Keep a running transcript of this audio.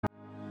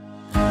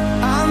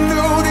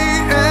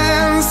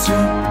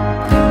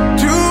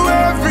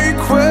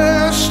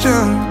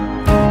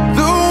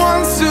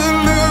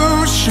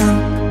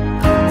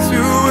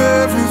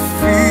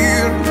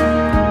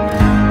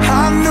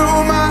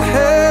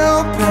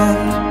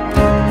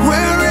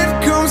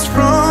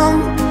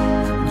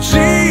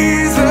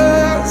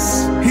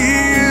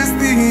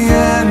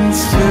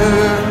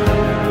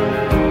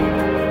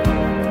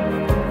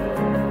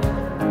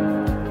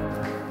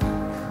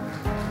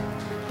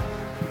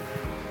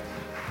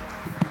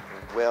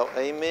Well,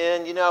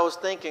 amen. You know, I was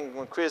thinking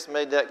when Chris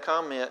made that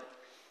comment,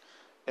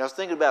 I was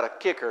thinking about a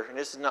kicker, and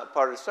this is not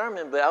part of the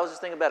sermon, but I was just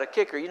thinking about a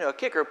kicker. You know, a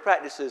kicker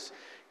practices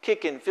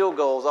kicking field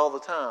goals all the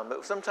time,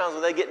 but sometimes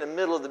when they get in the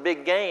middle of the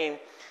big game,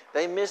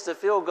 they miss the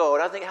field goal.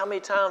 And I think how many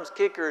times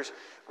kickers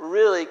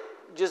really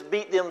just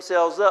beat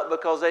themselves up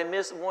because they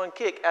miss one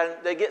kick, and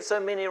they get so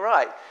many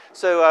right.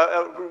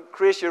 So,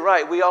 Chris, you're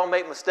right. We all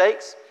make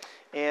mistakes,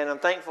 and I'm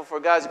thankful for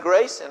God's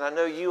grace, and I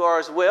know you are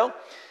as well.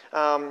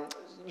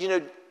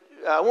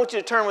 I want you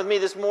to turn with me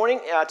this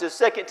morning to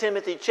 2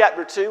 Timothy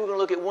chapter 2. We're going to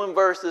look at one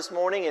verse this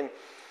morning. And,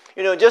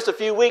 in just a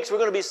few weeks, we're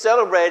going to be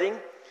celebrating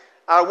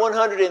our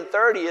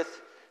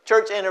 130th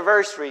church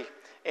anniversary.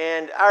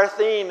 And our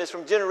theme is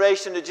from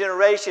generation to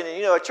generation.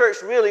 And, a church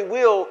really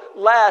will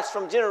last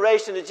from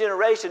generation to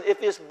generation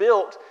if it's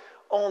built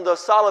on the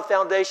solid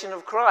foundation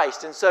of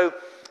Christ. And so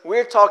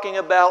we're talking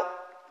about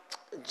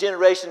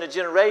generation to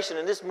generation.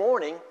 And this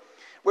morning,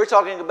 we're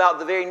talking about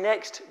the very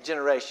next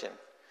generation.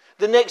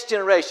 The next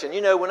generation.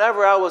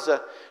 Whenever I was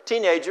a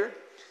teenager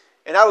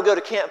and I would go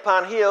to Camp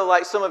Pine Hill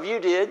like some of you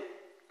did,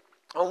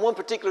 on one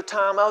particular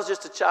time, I was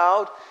just a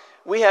child,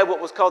 we had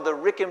what was called the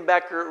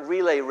Rickenbacker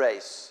Relay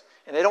Race.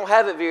 And they don't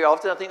have it very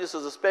often. I think this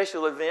was a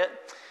special event.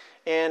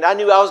 And I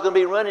knew I was going to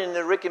be running in the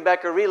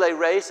Rickenbacker Relay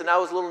Race, and I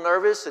was a little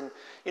nervous. And,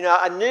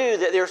 I knew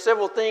that there are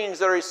several things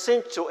that are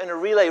essential in a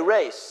relay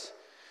race.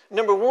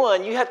 Number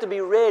one, you have to be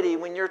ready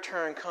when your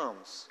turn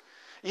comes.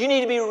 You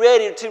need to be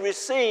ready to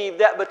receive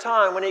that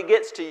baton when it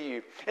gets to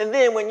you. And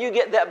then when you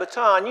get that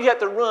baton, you have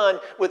to run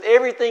with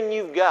everything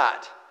you've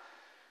got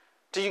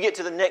till you get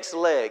to the next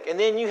leg. And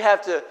then you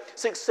have to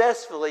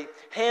successfully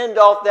hand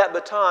off that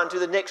baton to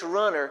the next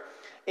runner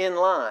in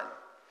line.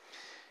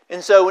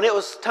 And so when it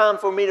was time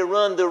for me to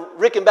run the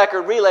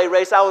Rickenbacker relay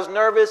race, I was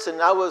nervous,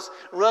 and I was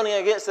running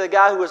against a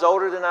guy who was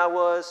older than I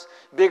was,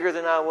 bigger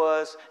than I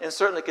was, and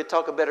certainly could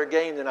talk a better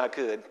game than I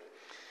could.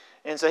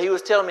 And so he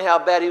was telling me how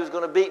bad he was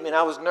going to beat me, and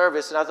I was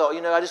nervous. And I thought,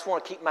 I just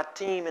want to keep my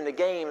team in the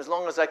game as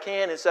long as I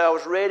can. And so I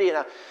was ready, and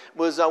I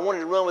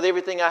wanted to run with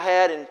everything I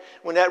had. And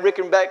when that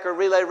Rickenbacker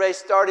relay race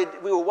started,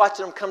 we were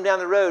watching them come down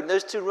the road, and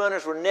those two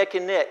runners were neck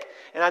and neck.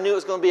 And I knew it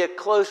was going to be a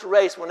close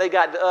race when they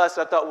got to us.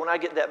 I thought, when I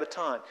get that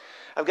baton,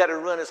 I've got to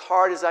run as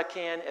hard as I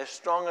can, as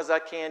strong as I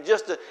can,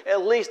 just to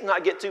at least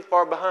not get too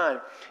far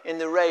behind in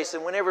the race.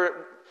 And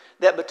whenever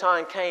that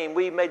baton came,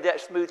 we made that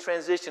smooth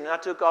transition, and I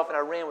took off and I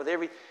ran with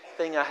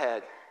everything I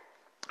had.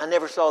 I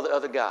never saw the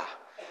other guy.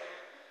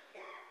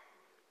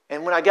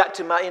 And when I got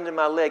to my end of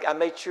my leg, I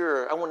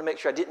wanted to make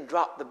sure I didn't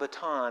drop the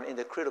baton in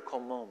the critical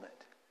moment.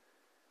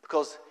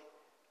 Because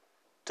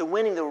to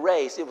winning the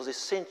race, it was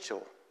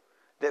essential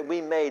that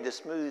we made the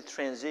smooth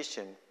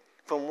transition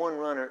from one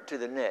runner to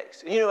the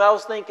next. I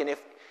was thinking,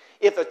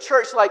 if a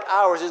church like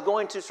ours is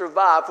going to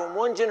survive from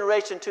one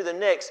generation to the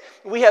next,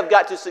 we have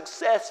got to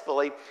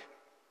successfully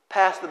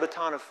pass the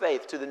baton of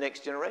faith to the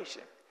next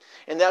generation.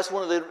 And that's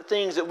one of the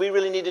things that we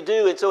really need to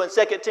do. And so in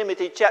 2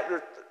 Timothy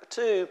chapter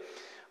 2,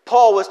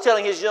 Paul was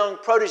telling his young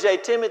protege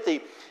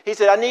Timothy, he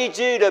said, I need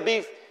you to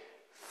be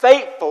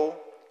faithful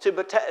to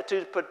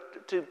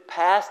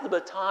pass the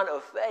baton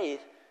of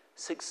faith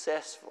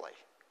successfully.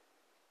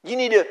 You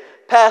need to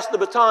pass the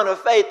baton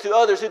of faith to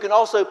others who can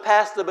also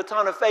pass the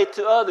baton of faith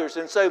to others.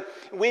 And so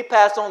we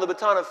pass on the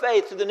baton of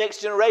faith to the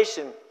next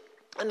generation.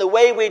 And the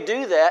way we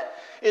do that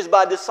is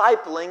by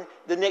discipling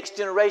the next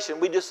generation.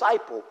 We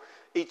disciple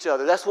each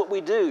other. That's what we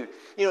do.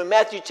 In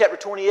Matthew chapter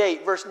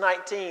 28, verse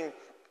 19,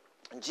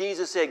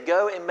 Jesus said,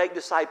 go and make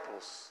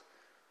disciples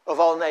of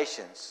all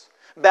nations,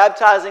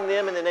 baptizing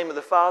them in the name of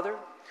the Father,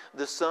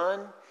 the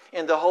Son,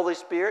 and the Holy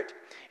Spirit.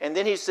 And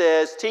then he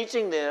says,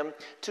 teaching them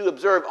to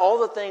observe all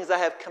the things I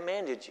have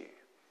commanded you.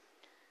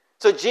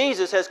 So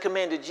Jesus has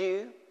commanded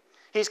you.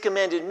 He's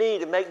commanded me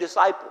to make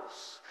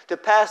disciples, to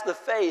pass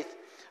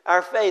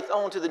our faith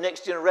on to the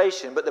next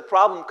generation. But the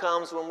problem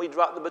comes when we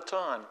drop the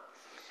baton.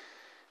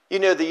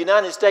 The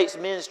United States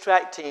men's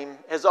track team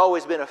has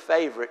always been a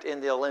favorite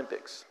in the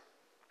Olympics.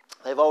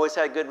 They've always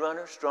had good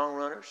runners, strong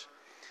runners.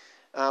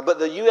 But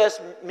the U.S.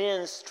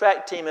 men's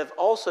track team have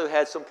also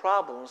had some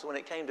problems when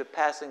it came to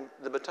passing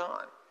the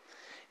baton.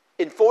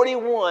 In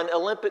 41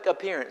 Olympic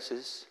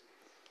appearances,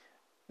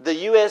 the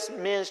U.S.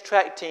 men's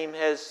track team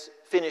has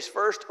finished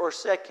first or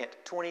second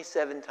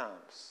 27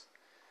 times.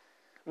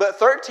 But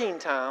 13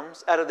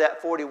 times out of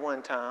that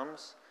 41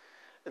 times,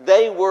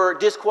 they were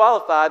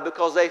disqualified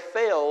because they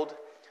failed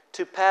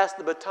to pass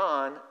the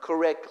baton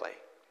correctly.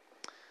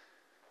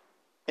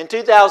 In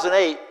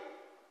 2008,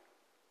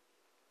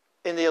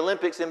 in the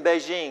Olympics in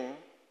Beijing,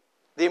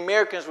 the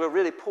Americans were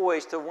really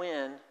poised to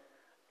win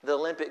the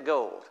Olympic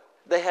gold.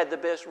 They had the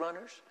best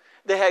runners.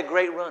 They had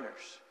great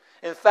runners.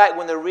 In fact,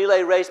 when the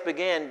relay race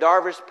began,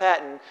 Darvis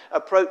Patton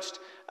approached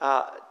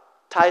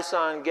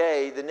Tyson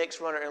Gay, the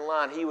next runner in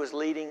line. He was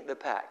leading the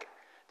pack.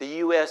 The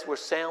U.S. were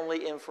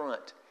soundly in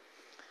front.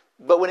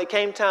 But when it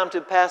came time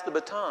to pass the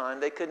baton,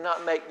 they could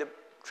not make the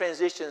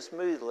transition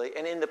smoothly,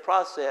 and in the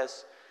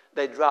process,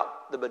 they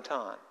dropped the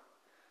baton.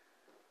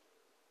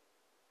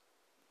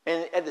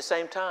 And at the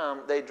same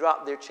time, they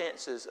dropped their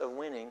chances of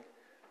winning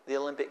the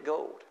Olympic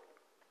gold.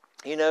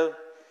 You know,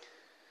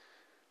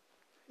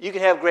 you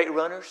can have great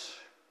runners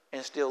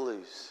and still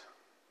lose.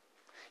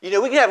 You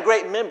know, we can have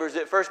great members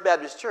at First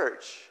Baptist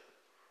Church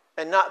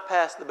and not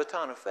pass the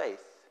baton of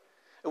faith.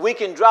 We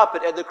can drop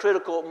it at the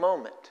critical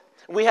moment.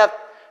 We have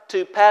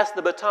to pass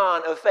the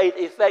baton of faith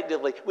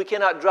effectively. We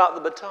cannot drop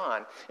the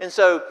baton. And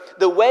so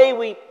the way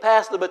we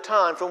pass the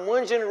baton from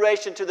one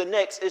generation to the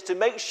next is to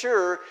make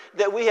sure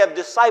that we have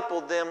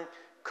discipled them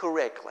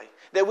correctly,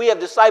 that we have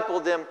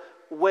discipled them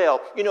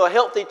well. You know, a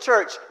healthy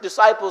church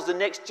disciples the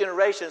next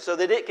generation so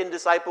that it can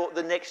disciple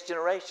the next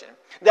generation.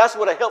 That's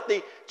what a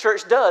healthy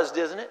church does,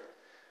 doesn't it?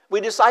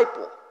 We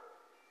disciple.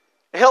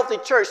 A healthy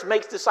church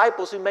makes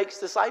disciples who makes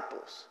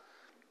disciples.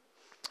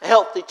 A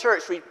healthy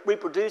church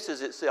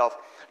reproduces itself.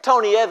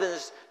 Tony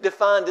Evans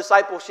defined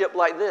discipleship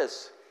like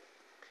this.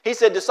 He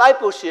said,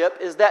 discipleship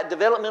is that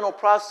developmental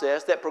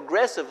process that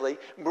progressively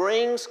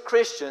brings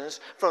Christians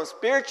from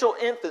spiritual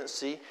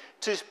infancy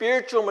to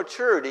spiritual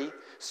maturity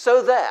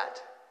so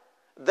that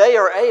they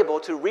are able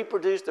to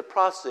reproduce the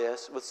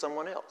process with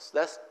someone else.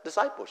 That's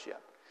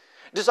discipleship.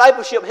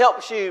 Discipleship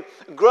helps you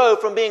grow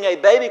from being a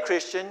baby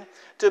Christian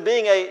to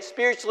being a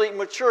spiritually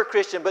mature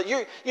Christian. But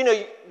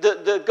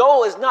the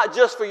goal is not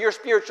just for your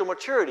spiritual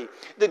maturity.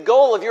 The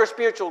goal of your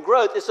spiritual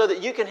growth is so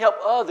that you can help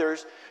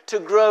others to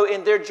grow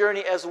in their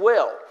journey as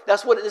well.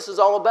 That's what this is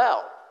all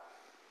about.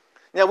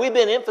 Now, we've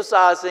been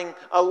emphasizing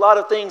a lot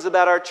of things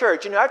about our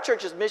church. You know, our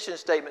church's mission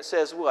statement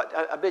says what?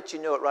 I bet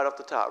you know it right off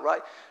the top,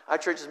 right? Our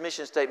church's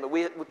mission statement,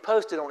 we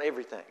post it on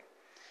everything.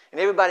 And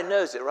everybody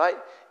knows it, right?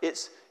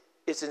 It's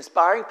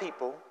inspiring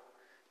people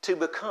to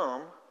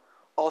become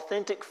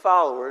authentic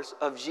followers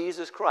of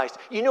Jesus Christ.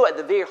 You know, at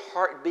the very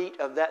heartbeat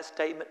of that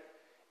statement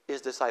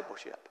is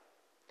discipleship.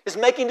 It's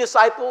making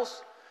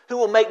disciples who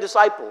will make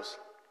disciples.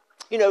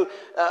 You know,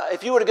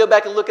 if you were to go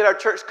back and look at our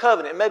church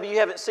covenant, maybe you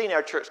haven't seen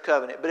our church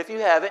covenant, but if you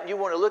haven't, you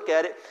want to look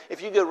at it,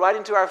 if you go right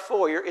into our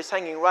foyer, it's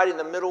hanging right in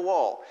the middle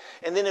wall.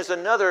 And then there's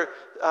another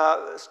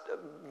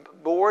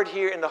board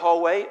here in the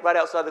hallway, right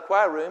outside the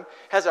choir room,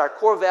 has our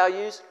core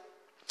values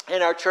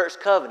and our church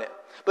covenant.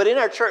 But in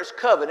our church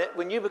covenant,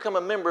 when you become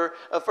a member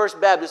of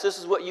First Baptist, this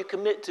is what you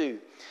commit to.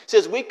 It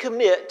says, we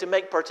commit to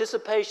make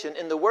participation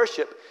in the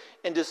worship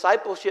and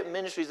discipleship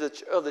ministries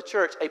of the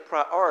church a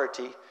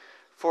priority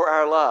for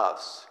our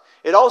lives.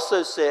 It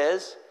also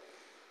says,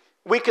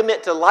 we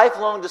commit to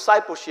lifelong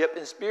discipleship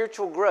and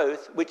spiritual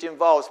growth, which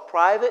involves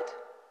private,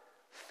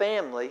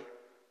 family,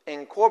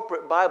 and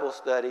corporate Bible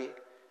study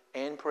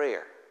and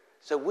prayer.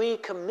 So we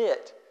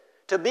commit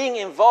to being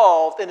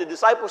involved in the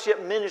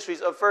discipleship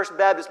ministries of First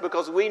Baptist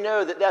because we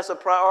know that that's a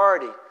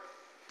priority.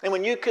 And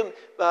when you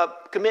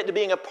commit to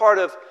being a part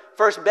of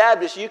First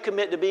Baptist, you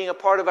commit to being a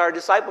part of our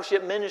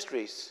discipleship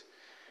ministries,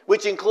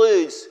 which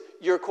includes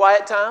your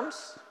quiet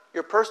times,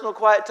 your personal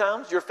quiet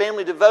times, your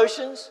family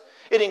devotions.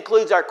 It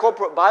includes our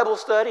corporate Bible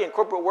study and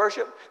corporate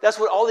worship. That's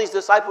what all these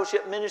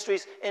discipleship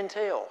ministries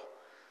entail.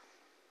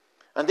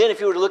 And then if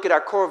you were to look at our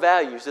core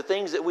values, the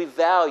things that we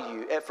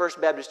value at First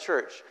Baptist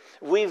Church,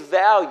 we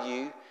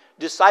value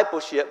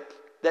discipleship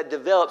that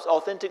develops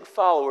authentic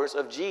followers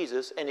of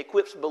Jesus and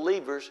equips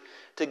believers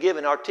to give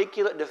an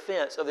articulate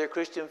defense of their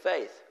Christian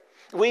faith.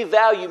 We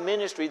value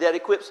ministry that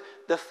equips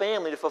the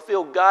family to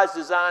fulfill God's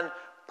design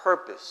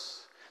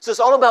purpose. So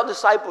it's all about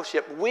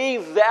discipleship. We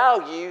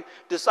value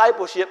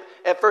discipleship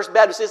at First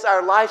Baptist. It's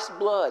our life's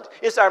blood.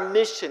 It's our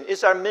mission.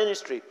 It's our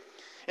ministry.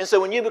 And so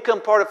when you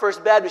become part of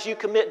First Baptist, you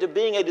commit to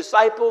being a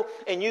disciple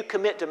and you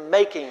commit to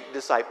making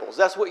disciples.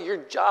 That's what your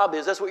job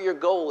is. That's what your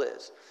goal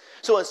is.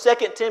 So in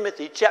 2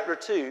 Timothy chapter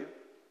 2,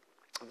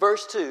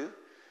 verse 2,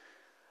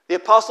 the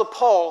Apostle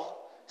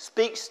Paul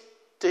speaks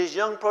to his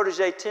young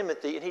protege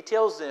Timothy, and he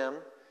tells him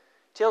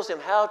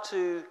how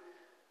to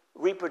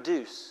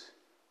reproduce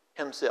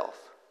himself.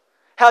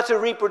 How to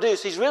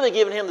reproduce. He's really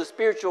giving him the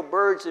spiritual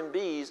birds and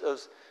bees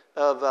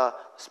of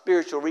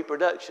spiritual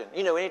reproduction.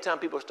 You know, anytime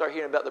people start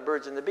hearing about the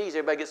birds and the bees,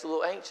 everybody gets a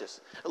little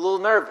anxious, a little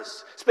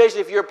nervous, especially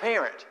if you're a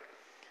parent.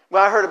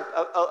 Well, I heard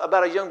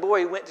about a young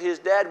boy who went to his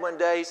dad one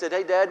day. He said,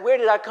 "Hey, Dad, where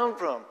did I come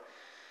from?"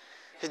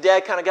 His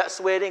dad kind of got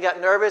sweaty and got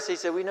nervous. He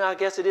said, "Well, I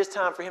guess it is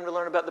time for him to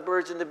learn about the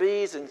birds and the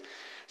bees." And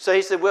so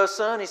he said, "Well,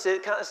 son," he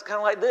said, it's kind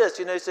of like this.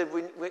 You know, he said,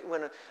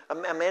 when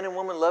a man and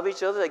woman love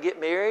each other, they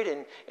get married,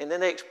 and then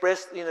they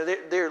express,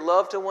 their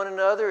love to one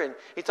another. And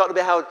he talked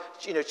about how,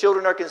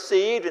 children are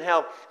conceived and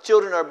how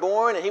children are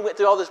born. And he went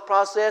through all this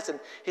process, and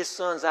his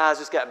son's eyes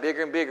just got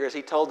bigger and bigger as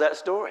he told that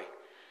story.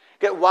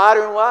 Got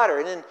wider and wider.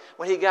 And then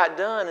when he got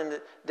done and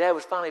the dad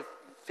was finally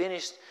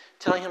finished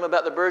telling him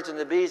about the birds and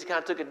the bees, he kind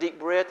of took a deep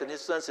breath, and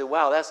his son said,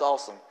 "Wow, that's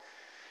awesome."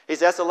 He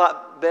said, "That's a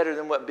lot better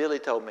than what Billy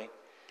told me."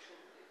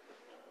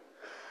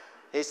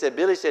 He said,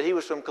 "Billy said he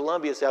was from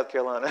Columbia, South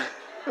Carolina."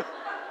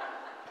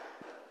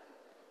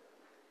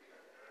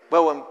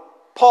 Well, when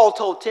Paul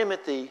told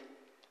Timothy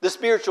the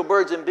spiritual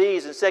birds and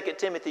bees in 2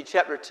 Timothy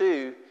chapter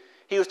 2,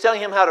 he was telling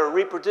him how to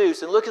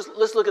reproduce. And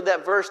let's look at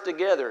that verse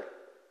together.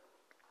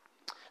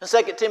 In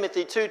 2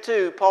 Timothy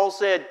 2:2, Paul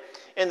said,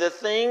 "And the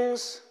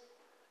things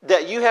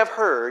that you have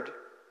heard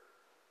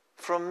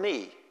from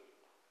me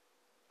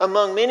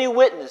among many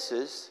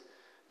witnesses,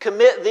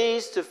 Commit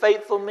these to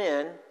faithful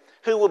men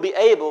who will be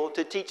able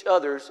to teach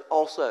others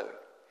also.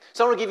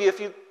 So I want to give you a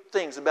few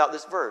things about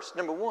this verse.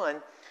 Number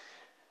one,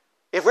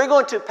 if we're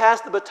going to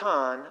pass the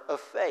baton of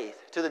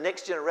faith to the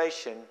next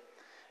generation,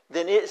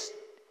 then it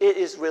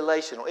is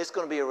relational. It's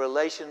going to be a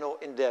relational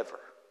endeavor.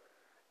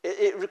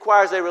 It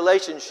requires a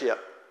relationship.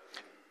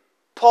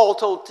 Paul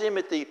told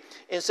Timothy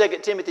in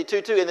 2 Timothy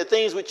 2:2, and the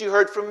things which you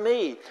heard from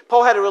me.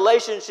 Paul had a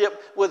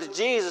relationship with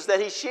Jesus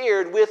that he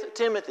shared with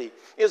Timothy.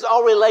 It was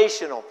all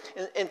relational.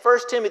 In 1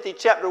 Timothy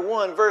chapter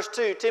 1, verse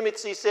 2,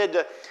 Timothy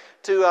said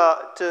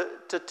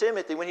to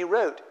Timothy when he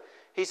wrote,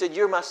 he said,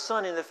 "You're my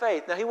son in the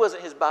faith." Now, he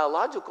wasn't his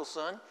biological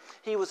son.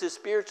 He was his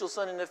spiritual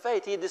son in the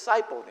faith. He had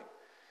discipled him.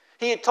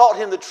 He had taught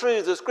him the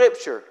truths of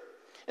Scripture.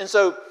 And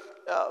so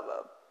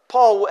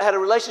Paul had a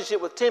relationship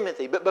with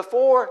Timothy. But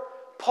before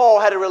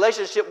Paul had a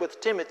relationship with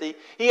Timothy,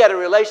 he had a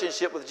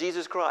relationship with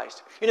Jesus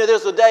Christ. You know,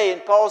 there's a day in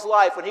Paul's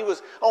life when he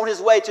was on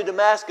his way to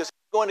Damascus,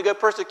 going to go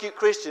persecute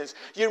Christians.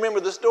 You remember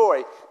the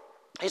story.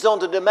 He's on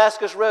the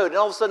Damascus road, and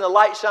all of a sudden a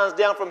light shines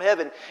down from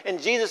heaven, and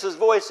Jesus'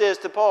 voice says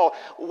to Paul,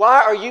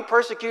 "Why are you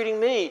persecuting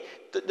me,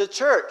 the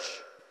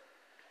church?"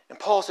 And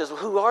Paul says, "Well,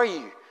 who are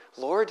you,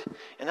 Lord?"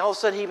 And all of a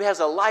sudden he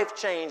has a life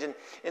change, and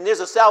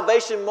there's a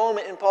salvation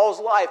moment in Paul's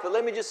life. But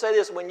let me just say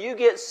this, when you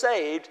get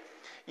saved,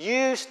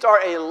 you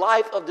start a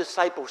life of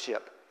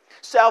discipleship.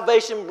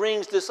 Salvation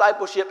brings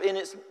discipleship in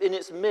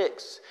its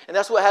mix. And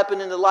that's what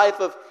happened in the life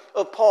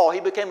of Paul.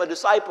 He became a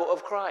disciple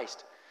of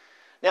Christ.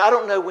 Now, I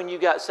don't know when you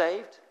got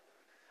saved.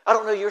 I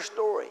don't know your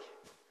story.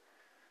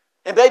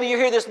 And maybe you're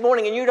here this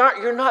morning and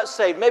you're not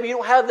saved. Maybe you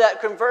don't have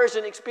that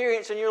conversion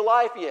experience in your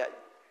life yet.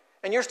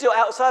 And you're still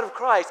outside of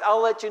Christ.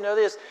 I'll let you know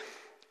this.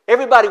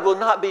 Everybody will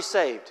not be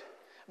saved.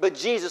 But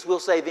Jesus will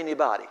save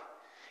anybody.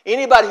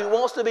 Anybody who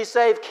wants to be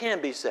saved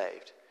can be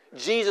saved.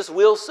 Jesus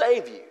will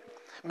save you.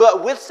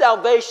 But with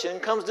salvation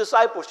comes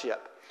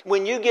discipleship.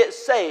 When you get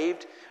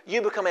saved,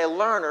 you become a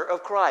learner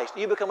of Christ.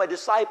 You become a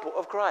disciple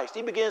of Christ.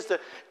 He begins to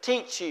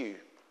teach you.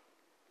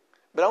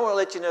 But I want to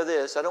let you know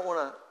this. I don't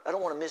want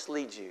to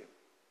mislead you.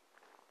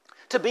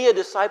 To be a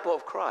disciple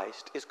of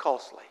Christ is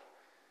costly.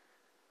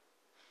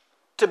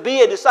 To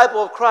be a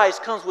disciple of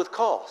Christ comes with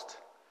cost.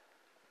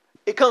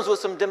 It comes with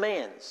some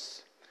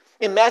demands.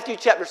 In Matthew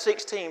chapter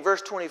 16,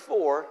 verse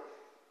 24,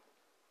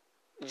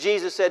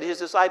 Jesus said to his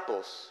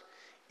disciples,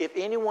 "If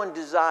anyone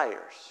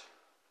desires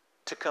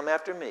to come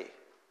after me,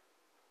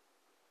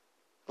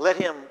 let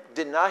him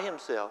deny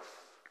himself,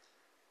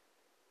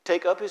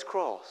 take up his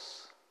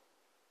cross,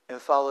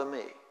 and follow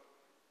me."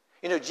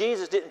 You know,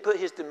 Jesus didn't put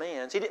his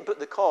demands, he didn't put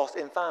the cost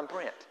in fine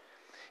print.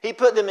 He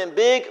put them in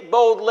big,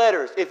 bold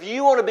letters. If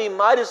you want to be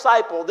my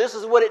disciple, this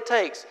is what it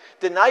takes.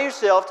 Deny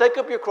yourself, take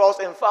up your cross,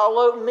 and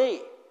follow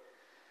me.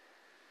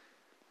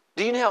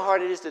 Do you know how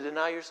hard it is to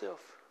deny yourself?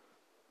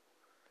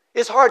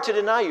 It's hard to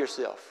deny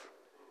yourself.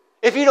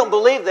 If you don't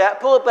believe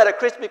that, pull up at a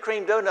Krispy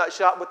Kreme donut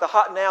shop with the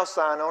Hot Now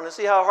sign on and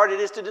see how hard it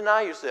is to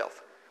deny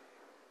yourself.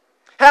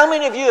 How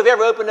many of you have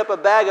ever opened up a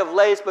bag of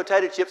Lay's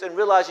potato chips and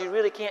realized you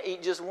really can't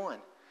eat just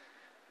one?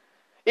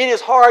 It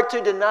is hard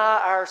to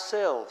deny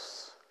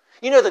ourselves.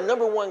 You know, the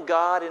number one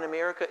God in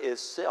America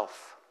is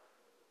self.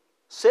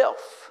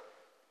 Self.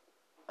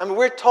 I mean,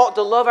 we're taught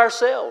to love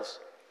ourselves.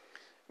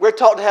 We're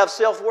taught to have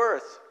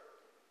self-worth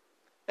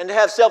and to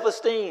have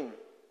self-esteem.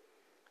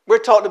 We're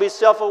taught to be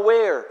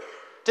self-aware,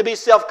 to be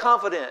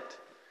self-confident,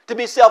 to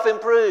be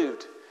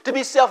self-improved, to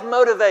be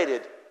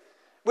self-motivated.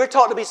 We're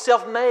taught to be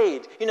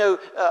self-made. You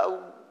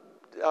know,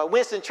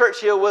 Winston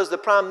Churchill was the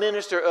Prime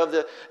Minister of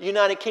the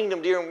United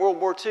Kingdom during World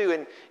War II,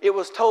 and it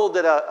was told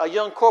that a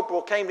young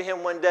corporal came to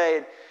him one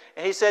day,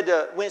 and he said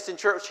to Winston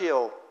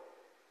Churchill,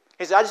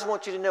 he said, "I just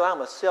want you to know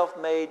I'm a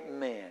self-made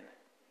man."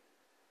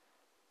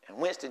 And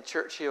Winston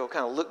Churchill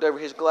kind of looked over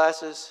his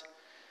glasses.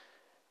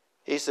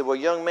 He said, "Well,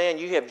 young man,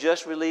 you have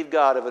just relieved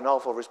God of an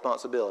awful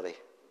responsibility."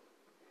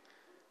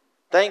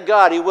 Thank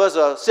God he was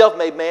a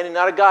self-made man and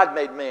not a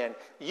God-made man.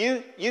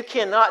 You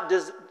cannot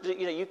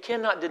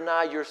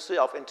deny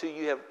yourself until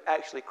you have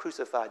actually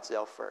crucified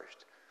self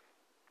first.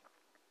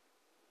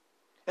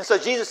 And so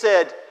Jesus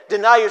said,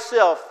 "Deny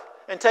yourself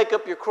and take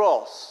up your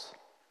cross."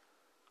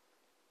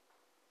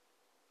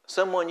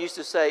 Someone used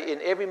to say,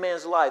 in every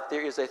man's life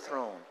there is a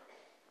throne.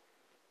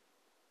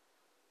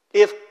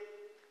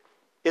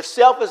 If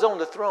self is on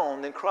the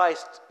throne, then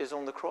Christ is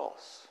on the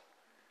cross.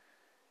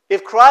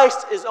 If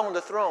Christ is on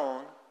the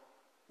throne,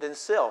 then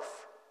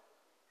self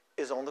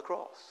is on the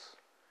cross.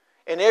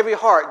 In every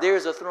heart, there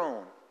is a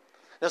throne.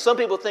 Now, some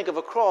people think of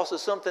a cross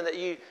as something that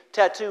you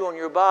tattoo on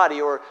your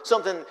body or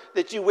something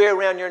that you wear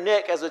around your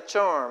neck as a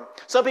charm.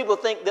 Some people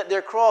think that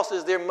their cross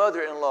is their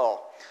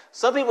mother-in-law.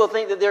 Some people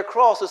think that their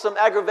cross is some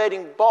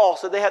aggravating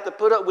boss that they have to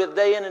put up with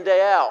day in and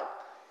day out.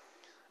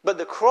 But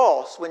the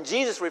cross, when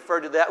Jesus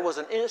referred to that, was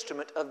an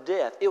instrument of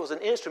death. It was an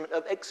instrument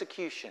of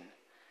execution.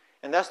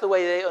 And that's the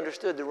way they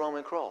understood the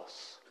Roman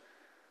cross.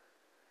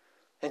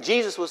 And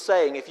Jesus was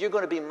saying, if you're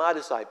going to be my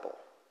disciple,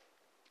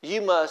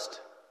 you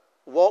must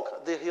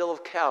walk the hill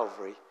of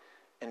Calvary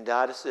and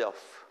die to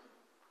self.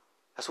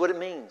 That's what it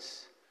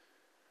means.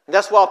 And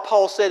that's why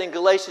Paul said in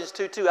Galatians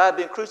 2:2, I have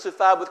been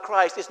crucified with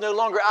Christ. It's no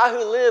longer I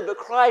who live, but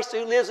Christ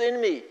who lives in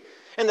me.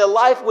 And the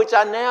life which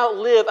I now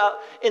live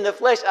in the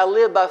flesh, I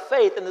live by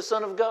faith in the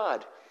Son of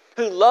God,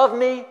 who loved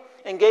me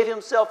and gave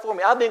himself for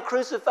me. I've been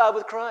crucified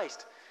with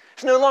Christ.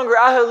 It's no longer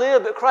I who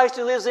live, but Christ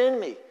who lives in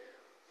me.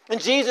 And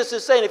Jesus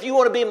is saying, if you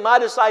want to be my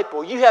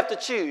disciple, you have to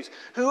choose.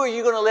 Who are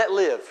you going to let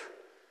live?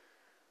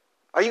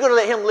 Are you going to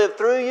let him live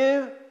through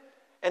you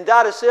and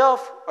die to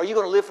self? Or are you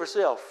going to live for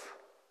self?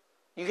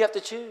 You have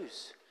to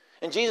choose.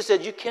 And Jesus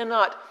said, you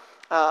cannot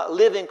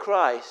live in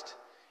Christ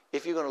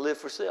if you're going to live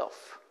for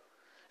self.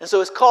 And so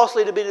it's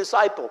costly to be a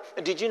disciple.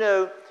 And did you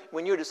know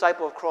when you're a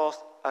disciple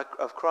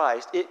of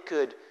Christ, it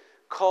could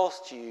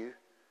cost you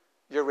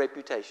your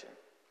reputation?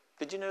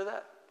 Did you know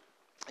that?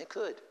 It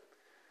could.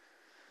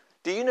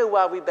 Do you know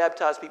why we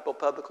baptize people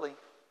publicly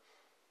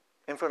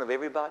in front of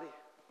everybody?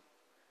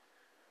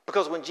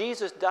 Because when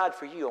Jesus died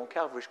for you on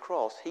Calvary's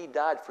cross, he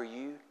died for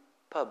you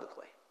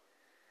publicly.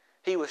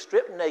 He was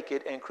stripped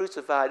naked and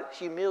crucified,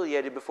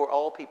 humiliated before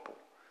all people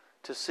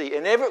to see.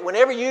 And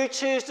whenever you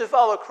choose to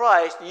follow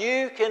Christ,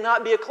 you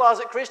cannot be a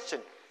closet Christian.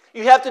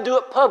 You have to do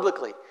it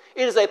publicly.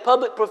 It is a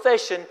public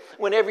profession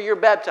whenever you're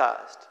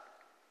baptized.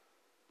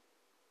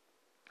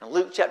 In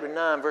Luke chapter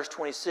 9, verse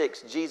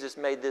 26, Jesus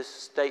made this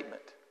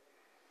statement.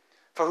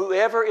 For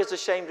whoever is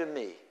ashamed of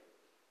me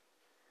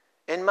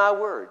and my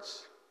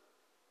words,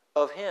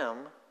 of him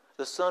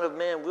the Son of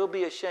Man will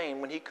be ashamed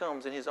when he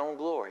comes in his own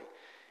glory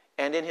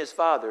and in his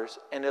Father's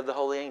and of the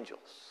holy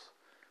angels.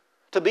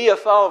 To be a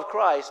follower of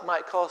Christ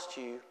might cost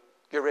you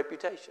your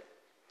reputation.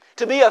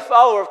 To be a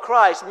follower of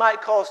Christ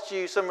might cost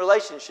you some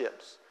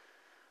relationships.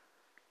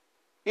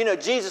 You know,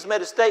 Jesus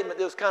made a statement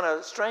that was kind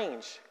of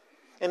strange.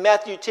 In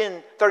Matthew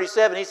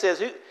 10:37, he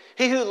says,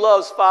 he who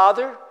loves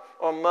father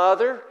or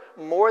mother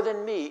more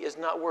than me is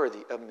not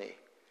worthy of me.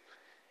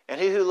 And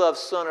he who loves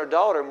son or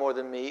daughter more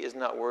than me is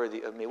not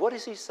worthy of me. What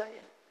is he saying?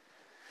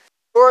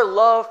 Your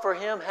love for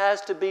him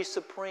has to be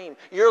supreme.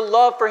 Your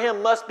love for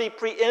him must be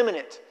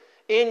preeminent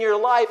in your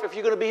life if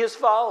you're going to be his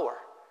follower.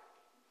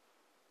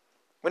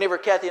 Whenever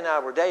Kathy and I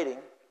were dating,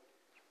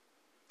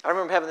 I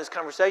remember having this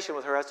conversation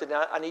with her. I said,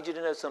 now, I need you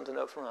to know something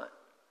up front.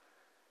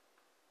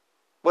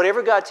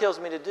 Whatever God tells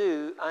me to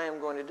do, I am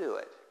going to do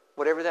it.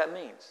 Whatever that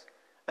means.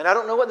 And I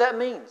don't know what that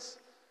means.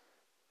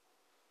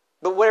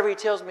 But whatever he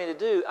tells me to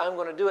do, I'm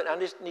going to do it. And I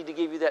just need to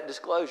give you that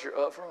disclosure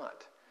up front.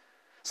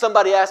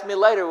 Somebody asked me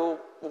later, well,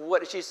 what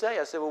did she say?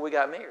 I said, well, we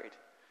got married.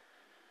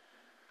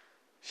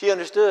 She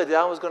understood that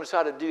I was going to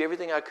try to do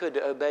everything I could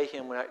to obey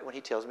him when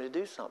he tells me to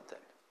do something.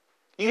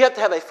 You have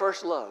to have a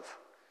first love.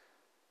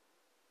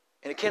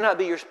 And it cannot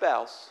be your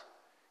spouse,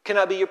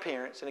 cannot be your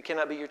parents, and it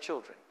cannot be your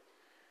children.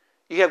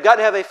 You have got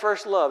to have a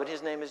first love, and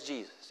his name is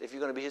Jesus, if you're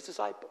going to be his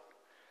disciple.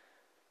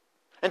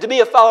 And to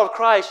be a follower of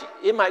Christ,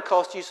 it might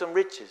cost you some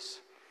riches.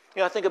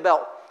 You know, I think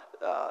about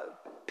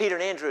Peter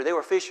and Andrew. They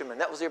were fishermen.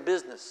 That was their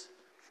business.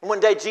 And one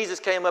day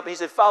Jesus came up and he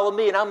said, follow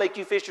me and I'll make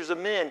you fishers of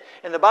men.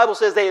 And the Bible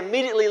says they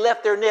immediately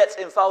left their nets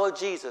and followed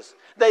Jesus.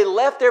 They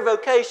left their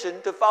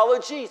vocation to follow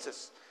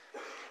Jesus.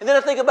 And then I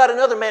think about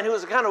another man who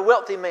was a kind of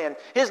wealthy man.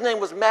 His name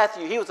was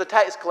Matthew. He was a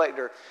tax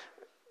collector.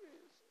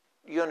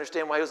 You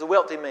understand why he was a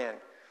wealthy man.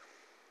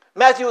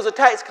 Matthew was a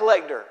tax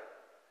collector.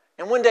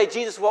 And one day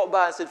Jesus walked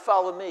by and said,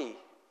 follow me.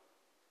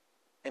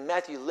 And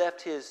Matthew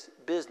left his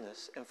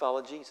business and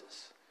followed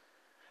Jesus.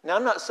 Now,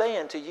 I'm not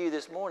saying to you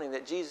this morning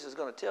that Jesus is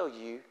going to tell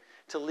you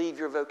to leave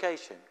your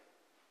vocation.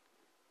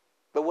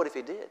 But what if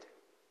he did?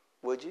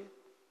 Would you?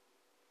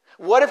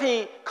 What if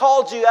he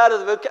called you out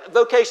of the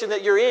vocation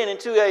that you're in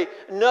into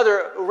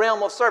another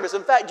realm of service?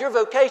 In fact, your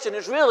vocation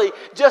is really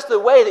just the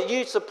way that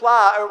you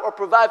supply or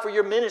provide for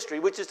your ministry,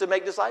 which is to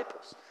make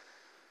disciples.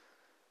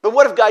 But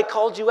what if God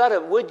called you out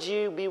of it? Would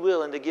you be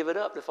willing to give it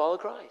up to follow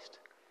Christ?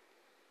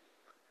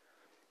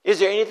 Is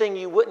there anything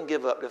you wouldn't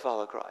give up to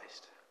follow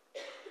Christ?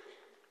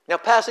 Now,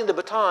 passing the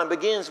baton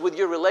begins with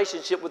your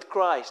relationship with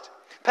Christ.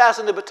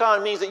 Passing the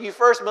baton means that you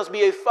first must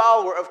be a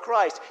follower of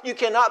Christ. You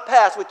cannot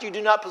pass what you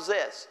do not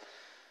possess.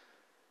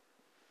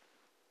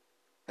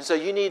 And so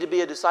you need to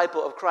be a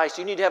disciple of Christ.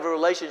 You need to have a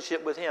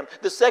relationship with him.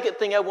 The second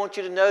thing I want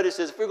you to notice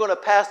is if we're going to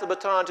pass the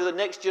baton to the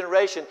next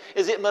generation,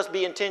 is it must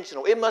be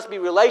intentional. It must be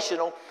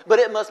relational, but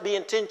it must be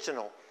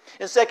intentional.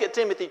 In 2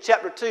 Timothy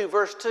chapter 2,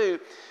 verse 2,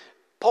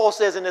 Paul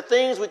says, and the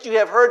things which you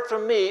have heard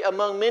from me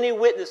among many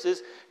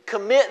witnesses,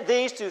 commit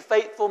these to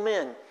faithful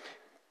men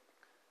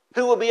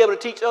who will be able to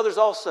teach others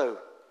also.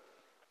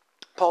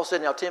 Paul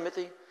said, now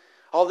Timothy,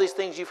 all these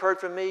things you've heard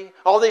from me,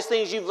 all these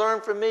things you've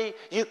learned from me,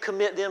 you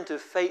commit them to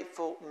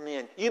faithful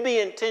men. You be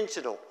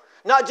intentional.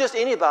 Not just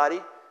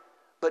anybody,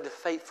 but to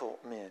faithful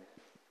men.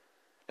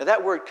 Now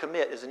that word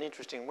commit is an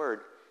interesting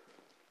word.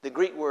 The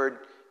Greek word,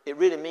 it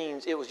really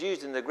means, it was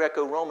used in the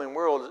Greco-Roman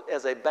world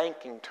as a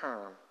banking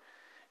term.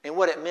 And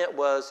what it meant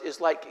was,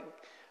 it's like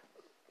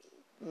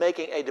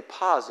making a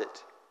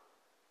deposit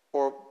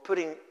or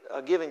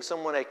giving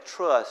someone a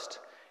trust,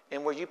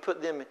 and where you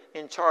put them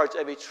in charge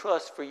of a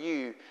trust for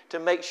you to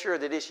make sure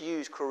that it's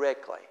used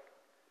correctly.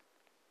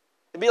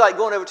 It'd be like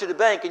going over to the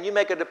bank and you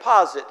make a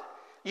deposit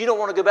You don't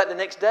want to go back the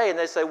next day and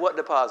they say, what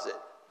deposit?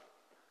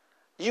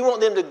 You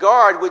want them to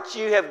guard what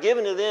you have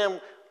given to them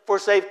for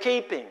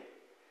safekeeping.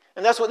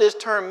 And that's what this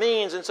term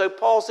means. And so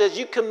Paul says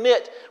you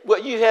commit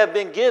what you have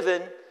been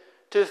given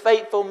to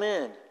faithful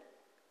men.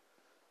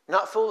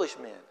 Not foolish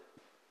men,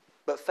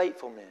 but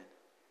faithful men.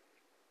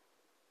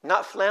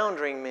 Not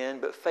floundering men,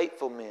 but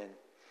faithful men.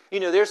 You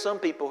know, there's some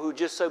people who are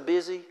just so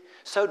busy,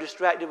 so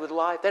distracted with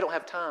life, they don't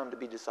have time to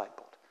be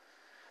discipled.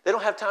 They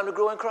don't have time to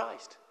grow in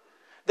Christ.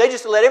 They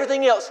just let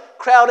everything else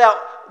crowd out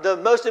the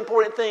most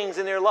important things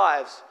in their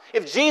lives.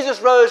 If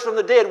Jesus rose from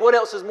the dead, what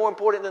else is more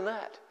important than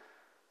that?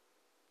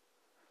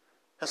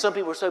 And some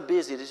people are so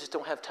busy, they just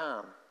don't have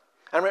time.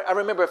 I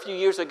remember a few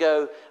years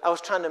ago, I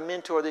was trying to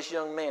mentor this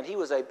young man. He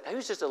was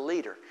just a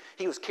leader.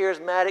 He was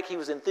charismatic. He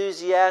was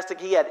enthusiastic.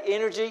 He had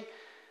energy.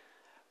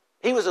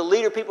 He was a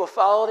leader. People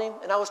followed him.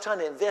 And I was trying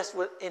to invest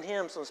in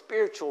him some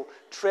spiritual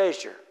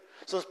treasure,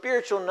 some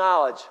spiritual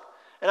knowledge.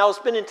 And I was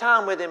spending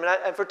time with him.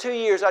 And for 2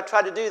 years, I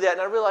tried to do that.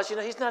 And I realized,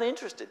 he's not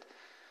interested.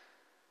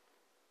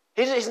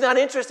 He's not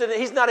interested.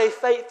 He's not a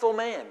faithful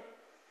man.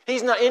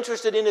 He's not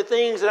interested in the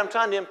things that I'm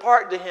trying to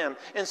impart to him.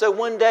 And so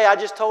one day I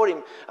just told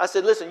him, I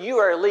said, listen, you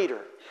are a leader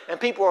and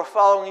people are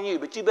following you,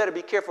 but you better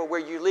be careful where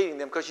you're leading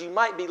them because you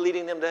might be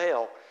leading them to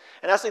hell.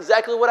 And that's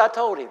exactly what I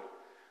told him.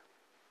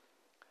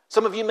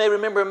 Some of you may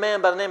remember a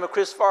man by the name of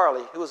Chris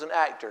Farley, who was an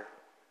actor.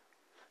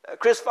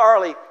 Chris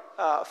Farley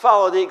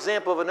followed the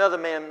example of another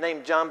man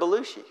named John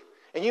Belushi.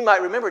 And you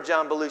might remember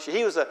John Belushi.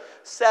 He was a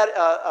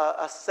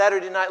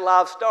Saturday Night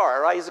Live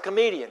star, right? He's a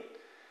comedian.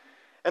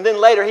 And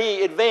then later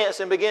he advanced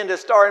and began to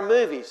star in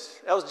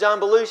movies. That was John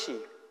Belushi.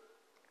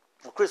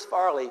 Well, Chris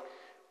Farley,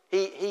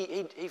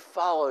 he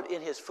followed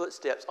in his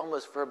footsteps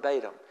almost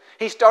verbatim.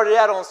 He started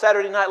out on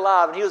Saturday Night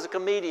Live and he was a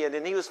comedian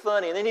and he was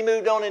funny. And then he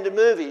moved on into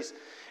movies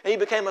and he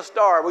became a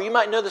star. Well, you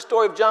might know the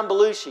story of John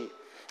Belushi.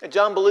 And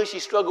John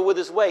Belushi struggled with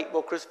his weight.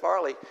 Well, Chris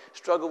Farley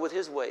struggled with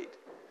his weight.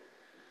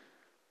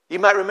 You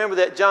might remember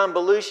that John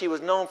Belushi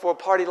was known for a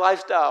party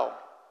lifestyle.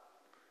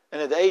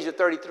 And at the age of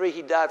 33,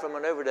 he died from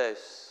an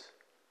overdose.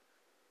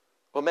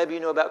 Well, maybe you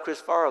know about Chris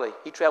Farley.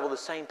 He traveled the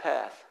same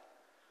path.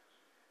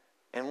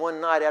 And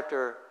one night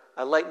after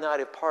a late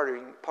night of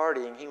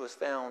partying, he was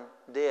found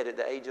dead at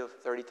the age of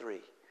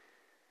 33.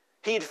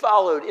 He had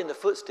followed in the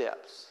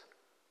footsteps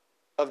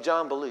of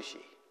John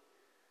Belushi.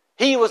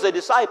 He was a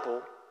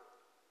disciple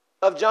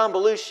of John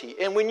Belushi.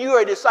 And when you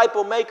are a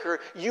disciple maker,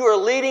 you are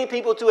leading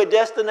people to a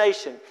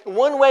destination,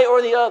 one way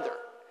or the other.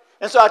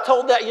 And so I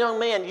told that young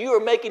man, you are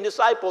making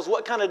disciples.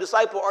 What kind of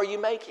disciple are you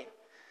making?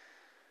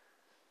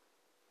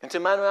 And to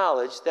my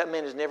knowledge, that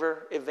man has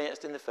never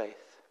advanced in the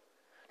faith.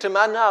 To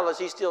my knowledge,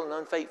 he's still an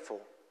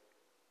unfaithful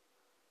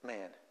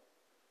man.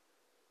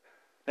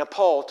 Now,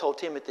 Paul told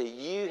Timothy,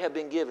 you have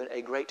been given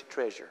a great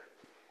treasure.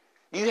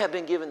 You have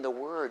been given the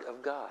Word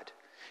of God.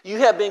 You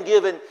have been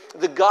given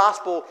the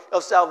gospel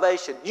of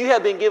salvation. You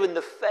have been given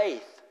the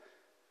faith.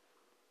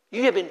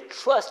 You have been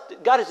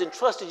trusted. God has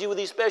entrusted you with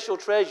these special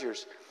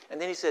treasures. And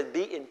then he said,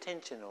 be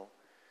intentional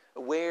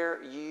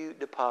where you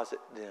deposit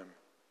them.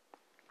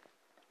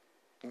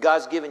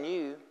 God's given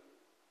you,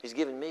 He's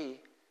given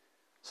me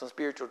some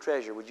spiritual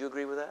treasure. Would you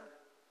agree with that?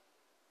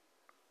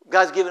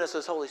 God's given us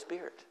His Holy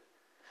Spirit.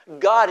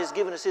 God has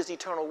given us His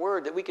eternal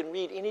Word that we can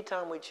read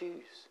anytime we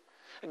choose.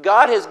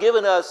 God has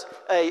given us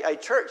a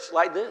church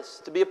like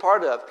this to be a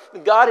part of.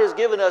 God has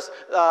given us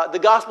the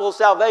gospel of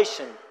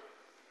salvation.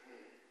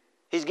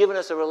 He's given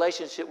us a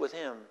relationship with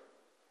Him.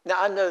 Now,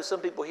 I know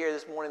some people here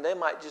this morning, they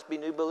might just be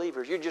new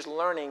believers. You're just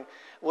learning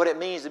what it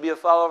means to be a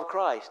follower of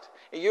Christ.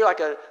 And you're like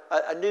a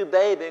new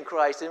babe in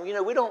Christ. And,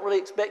 we don't really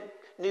expect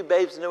new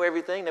babes to know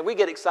everything. Now, we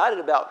get excited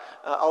about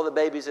all the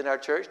babies in our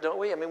church, don't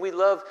we? I mean, we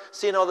love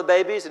seeing all the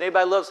babies, and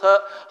everybody loves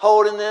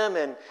holding them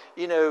and,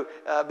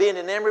 being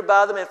enamored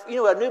by them. And,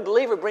 a new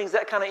believer brings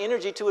that kind of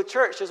energy to a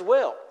church as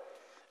well.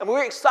 I mean,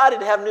 we're excited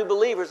to have new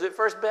believers at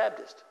First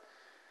Baptist.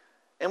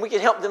 And we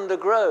can help them to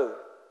grow.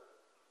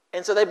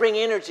 And so they bring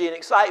energy and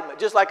excitement,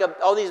 just like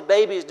all these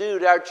babies do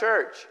to our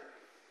church.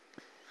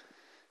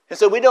 And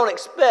so we don't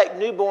expect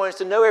newborns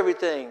to know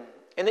everything.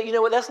 And you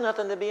know what? That's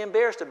nothing to be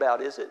embarrassed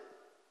about, is it?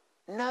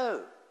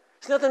 No.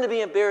 It's nothing to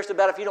be embarrassed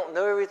about if you don't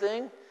know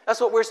everything. That's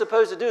what we're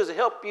supposed to do, is to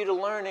help you to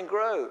learn and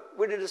grow.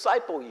 We're to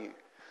disciple you.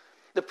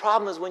 The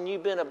problem is when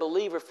you've been a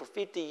believer for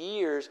 50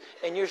 years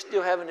and you're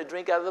still having to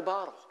drink out of the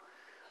bottle.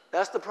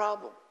 That's the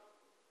problem.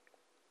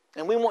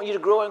 And we want you to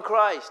grow in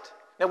Christ.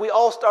 Now, we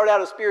all start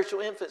out as spiritual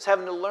infants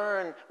having to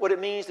learn what it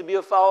means to be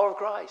a follower of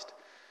Christ.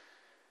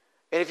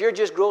 And if you're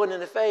just growing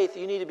in the faith,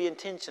 you need to be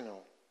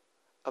intentional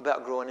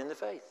about growing in the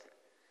faith.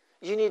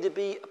 You need to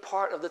be a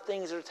part of the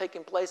things that are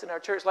taking place in our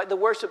church, like the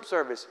worship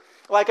service,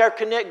 like our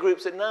connect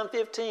groups at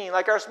 9:15,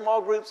 like our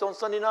small groups on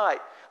Sunday night,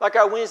 like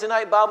our Wednesday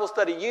night Bible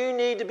study. You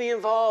need to be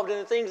involved in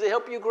the things that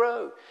help you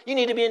grow. You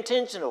need to be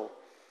intentional.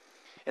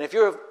 And if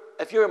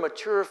you're a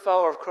mature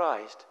follower of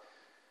Christ,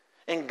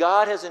 and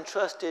God has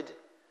entrusted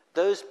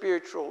those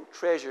spiritual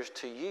treasures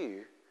to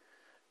you,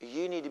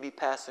 you need to be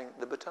passing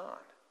the baton.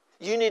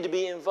 You need to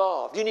be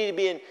involved. You need to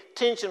be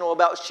intentional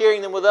about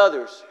sharing them with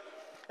others.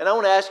 And I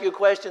want to ask you a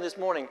question this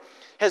morning.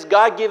 Has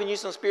God given you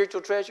some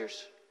spiritual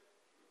treasures?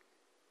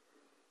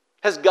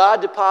 Has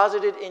God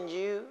deposited in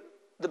you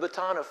the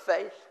baton of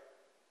faith?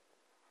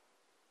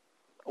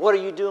 What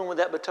are you doing with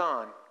that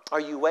baton?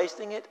 Are you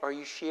wasting it or are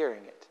you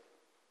sharing it?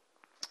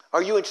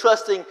 Are you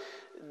entrusting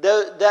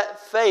that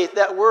faith,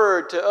 that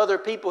word, to other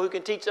people who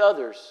can teach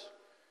others?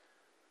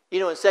 You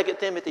know, in 2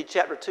 Timothy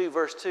chapter 2,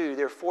 verse 2,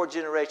 there are 4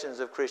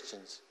 generations of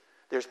Christians.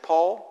 There's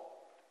Paul,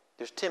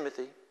 there's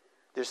Timothy,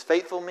 there's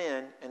faithful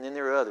men, and then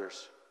there are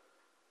others.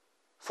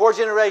 4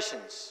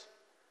 generations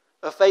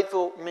of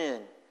faithful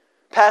men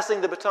passing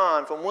the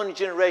baton from one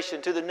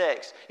generation to the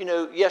next. You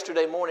know,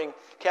 yesterday morning,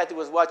 Kathy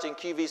was watching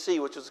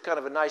QVC, which was kind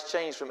of a nice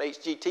change from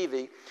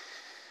HGTV.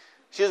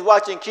 She was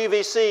watching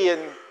QVC,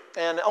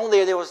 and on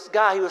there was a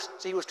guy,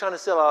 he was trying to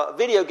sell a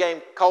video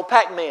game called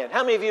Pac-Man.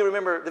 How many of you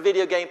remember the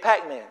video game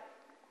Pac-Man?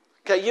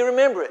 Okay, you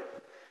remember it.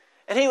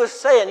 And he was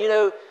saying, you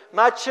know,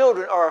 my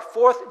children are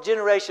 4th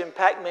generation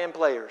Pac-Man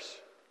players.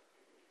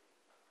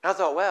 And I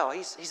thought, wow,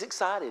 he's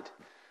excited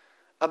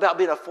about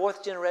being a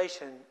 4th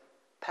generation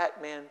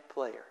Pac-Man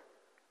player.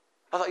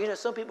 I thought, you know,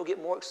 some people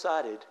get more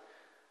excited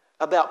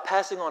about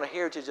passing on a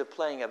heritage of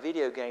playing a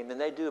video game than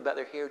they do about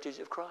their heritage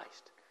of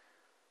Christ.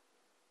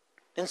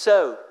 And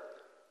so,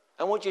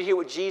 I want you to hear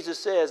what Jesus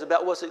says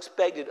about what's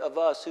expected of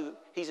us who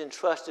He's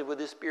entrusted with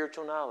this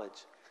spiritual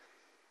knowledge.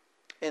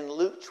 In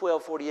Luke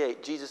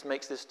 12:48, Jesus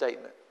makes this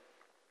statement.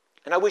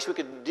 And I wish we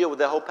could deal with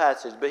that whole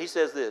passage, but He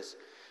says this: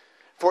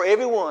 "For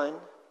everyone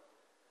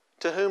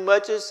to whom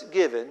much is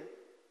given,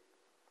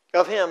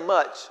 of him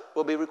much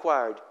will be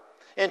required.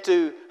 And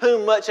to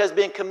whom much has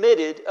been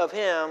committed, of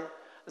him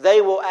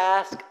they will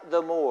ask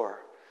the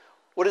more."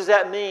 What does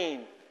that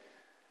mean?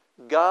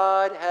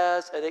 God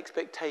has an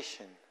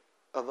expectation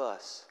of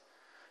us.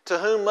 To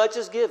whom much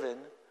is given,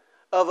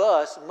 of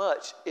us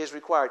much is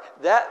required.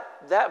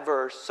 That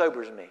verse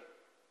sobers me.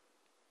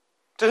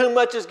 To whom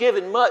much is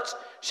given, much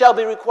shall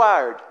be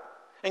required.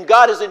 And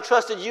God has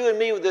entrusted you and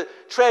me with the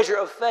treasure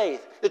of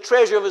faith, the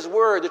treasure of His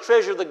Word, the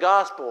treasure of the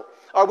gospel.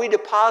 Are we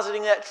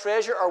depositing that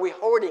treasure? Are we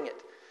hoarding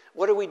it?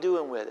 What are we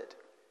doing with it?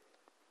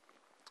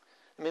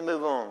 Let me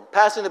move on.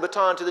 Passing the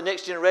baton to the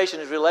next generation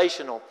is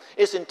relational.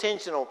 It's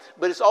intentional,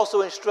 but it's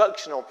also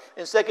instructional.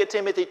 In 2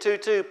 Timothy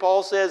 2:2,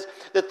 Paul says,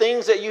 "The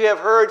things that you have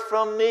heard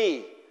from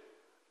me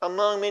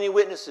among many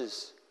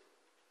witnesses."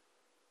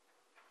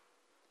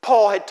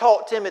 Paul had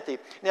taught Timothy.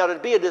 Now, to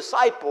be a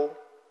disciple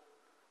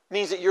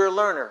means that you're a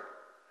learner.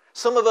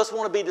 Some of us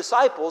want to be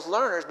disciples,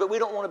 learners, but we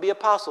don't want to be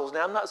apostles.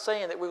 Now, I'm not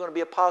saying that we're going to be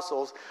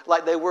apostles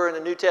like they were in the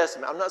New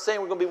Testament. I'm not saying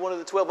we're going to be one of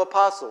the 12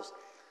 apostles.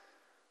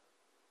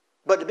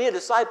 But to be a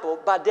disciple,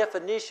 by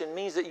definition,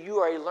 means that you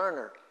are a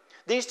learner.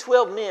 These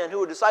 12 men who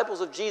were disciples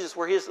of Jesus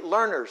were His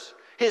learners,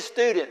 His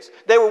students.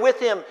 They were with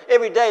Him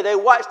every day. They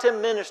watched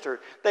Him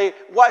minister. They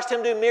watched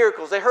Him do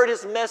miracles. They heard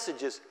His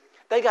messages.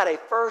 They got a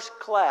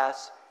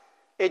first-class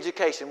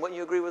education. Wouldn't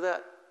you agree with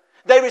that?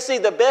 They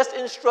received the best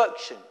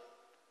instruction.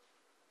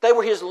 They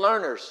were His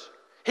learners,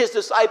 His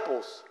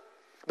disciples.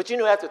 But you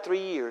know, after 3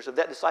 years of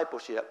that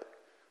discipleship,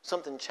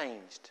 something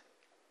changed.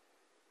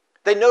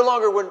 They no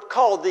longer were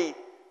called the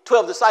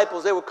 12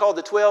 disciples. They were called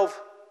the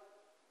 12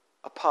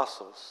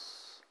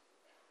 apostles.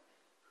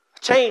 A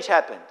change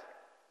happened.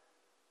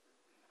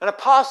 An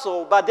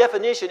apostle, by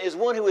definition, is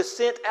one who is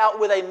sent out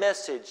with a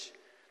message.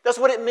 That's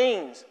what it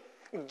means.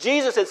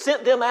 Jesus had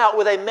sent them out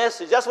with a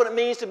message. That's what it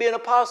means to be an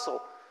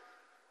apostle.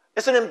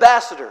 It's an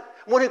ambassador,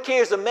 one who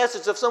carries the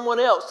message of someone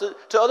else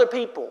to other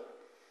people.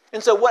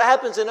 And so what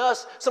happens in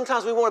us,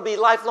 sometimes we want to be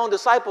lifelong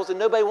disciples and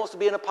nobody wants to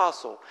be an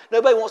apostle.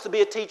 Nobody wants to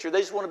be a teacher. They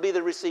just want to be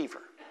the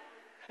receiver.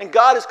 And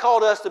God has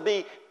called us to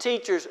be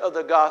teachers of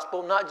the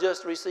gospel, not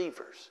just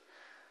receivers.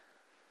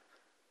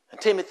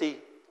 And Timothy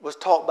was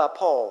taught by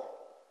Paul.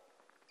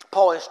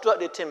 Paul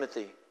instructed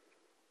Timothy.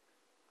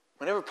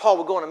 Whenever Paul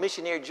would go on a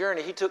missionary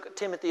journey, he took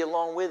Timothy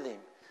along with him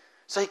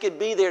so he could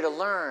be there to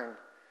learn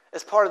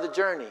as part of the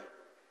journey.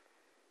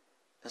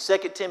 In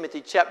 2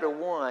 Timothy chapter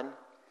 1,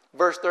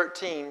 verse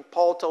 13,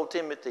 Paul told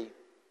Timothy,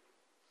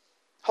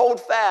 "Hold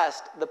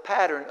fast the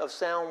pattern of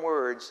sound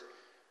words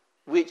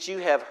which you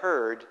have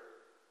heard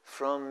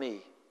from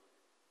me."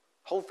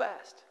 Hold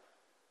fast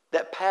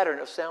that pattern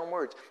of sound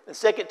words. In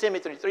 2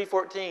 Timothy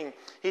 3:14,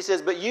 he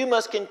says, "But you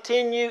must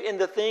continue in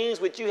the things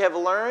which you have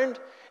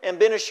learned and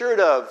been assured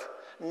of,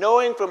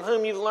 knowing from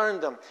whom you've learned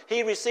them."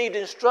 He received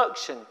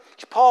instruction.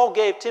 Paul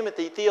gave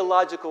Timothy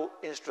theological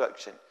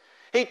instruction.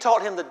 He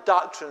taught him the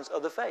doctrines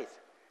of the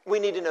faith. We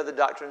need to know the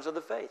doctrines of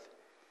the faith.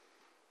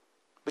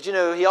 But you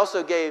know, he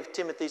also gave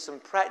Timothy some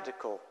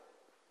practical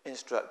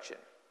instruction.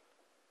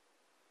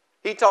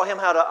 He taught him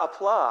how to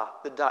apply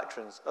the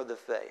doctrines of the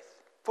faith.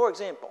 For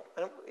example,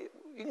 and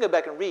you can go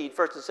back and read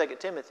 1 and 2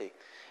 Timothy.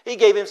 He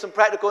gave him some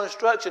practical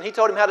instruction. He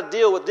taught him how to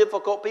deal with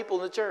difficult people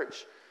in the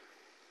church.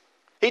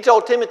 He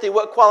told Timothy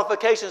what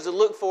qualifications to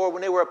look for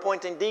when they were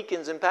appointing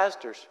deacons and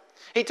pastors.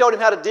 He told him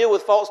how to deal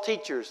with false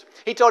teachers.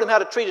 He told him how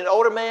to treat an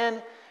older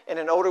man and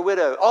an older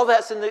widow. All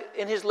that's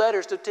in his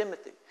letters to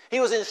Timothy. He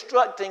was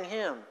instructing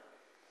him.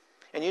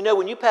 And you know,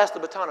 when you pass the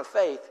baton of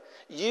faith,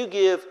 you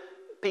give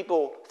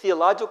people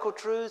theological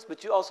truths,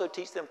 but you also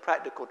teach them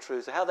practical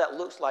truths, how that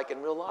looks like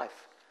in real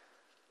life.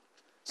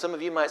 Some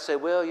of you might say,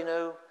 well,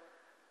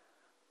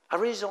 I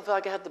really just don't feel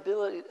like I have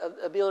the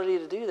ability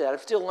to do that. I'm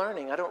still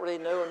learning. I don't really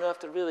know enough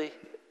to really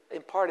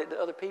impart it to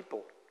other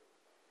people.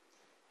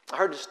 I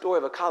heard the story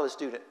of a college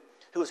student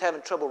who was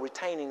having trouble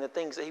retaining the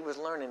things that he was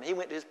learning. He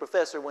went to his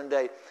professor one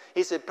day.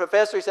 He said,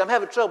 Professor, he said, I'm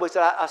having trouble. He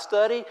said, I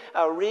study,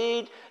 I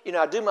read,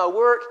 I do my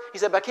work. He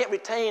said, but I can't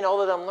retain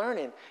all that I'm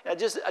learning. And I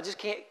just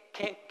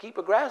can't keep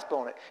a grasp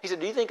on it. He said,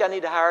 do you think I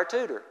need to hire a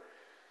tutor?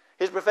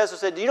 His professor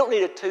said, you don't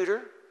need a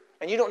tutor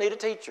and you don't need a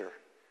teacher.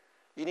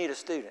 You need a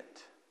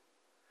student.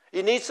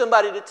 You need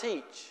somebody to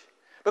teach.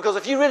 Because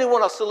if you really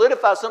want to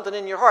solidify something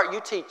in your heart,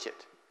 you teach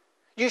it.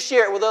 You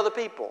share it with other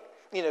people.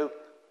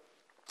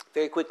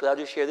 Very quickly, I'll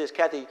just share this.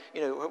 Kathy,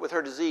 with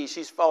her disease,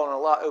 she's fallen a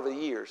lot over the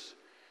years.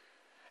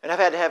 And I've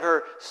had to have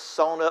her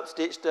sewn up,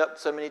 stitched up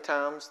so many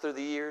times through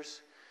the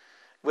years.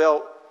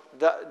 Well,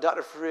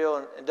 Dr.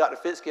 Friel and Dr.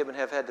 Fitzgibbon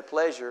have had the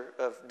pleasure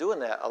of doing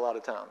that a lot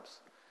of times.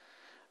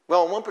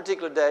 Well, on one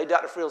particular day,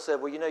 Dr. Friel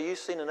said, well, you've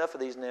seen enough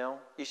of these now.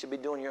 You should be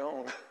doing your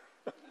own.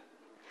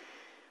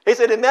 He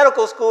said, in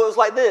medical school, it was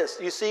like this.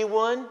 You see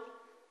one,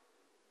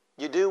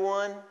 you do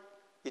one,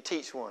 you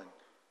teach one.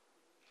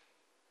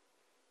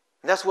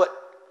 And that's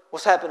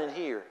what's happening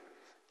here.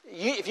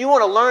 If you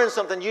want to learn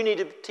something, you need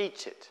to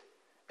teach it.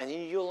 And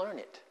you'll learn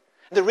it.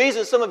 The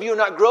reason some of you are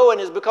not growing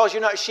is because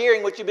you're not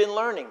sharing what you've been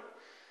learning.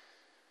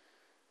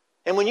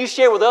 And when you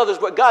share with others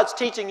what God's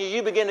teaching you,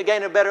 you begin to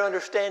gain a better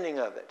understanding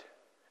of it.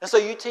 And so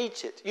you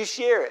teach it. You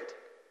share it.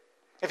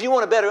 If you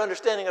want a better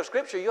understanding of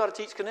Scripture, you ought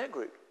to teach Connect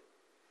Group.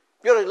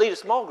 You ought to lead a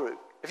small group.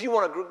 If you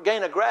want to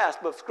gain a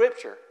grasp of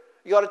Scripture,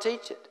 you ought to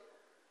teach it.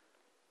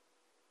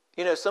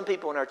 Some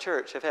people in our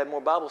church have had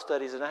more Bible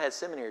studies than I had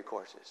seminary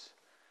courses.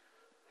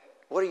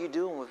 What are you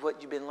doing with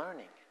what you've been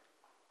learning?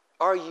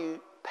 Are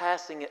you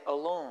passing it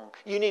along?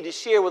 You need to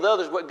share with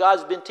others what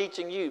God's been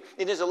teaching you.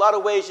 And there's a lot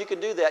of ways you can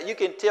do that. You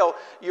can tell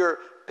your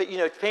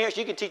parents,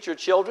 you can teach your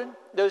children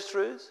those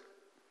truths.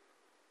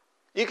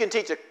 You can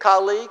teach a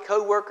colleague,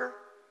 co-worker.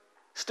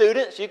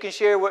 Students, you can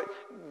share what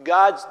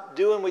God's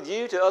doing with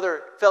you to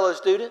other fellow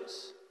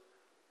students.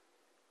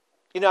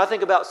 I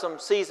think about some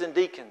seasoned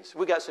deacons.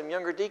 We got some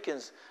younger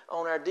deacons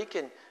on our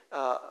deacon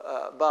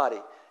body.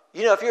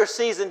 If you're a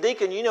seasoned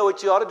deacon, you know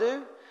what you ought to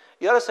do?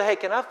 You ought to say, hey,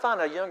 can I find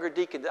a younger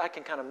deacon that I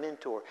can kind of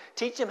mentor?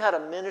 Teach him how to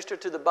minister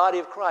to the body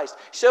of Christ.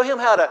 Show him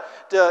how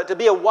to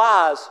be a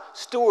wise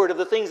steward of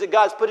the things that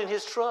God's put in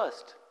his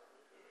trust.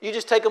 You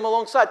just take them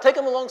alongside. Take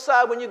them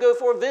alongside when you go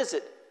for a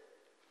visit.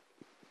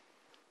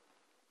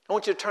 I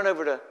want you to turn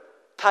over to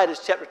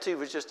Titus chapter 2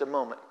 for just a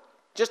moment.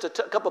 Just a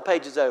couple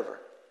pages over.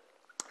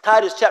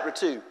 Titus chapter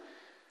 2.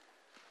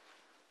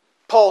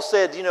 Paul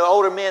said,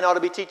 older men ought to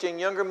be teaching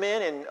younger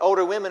men and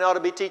older women ought to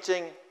be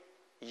teaching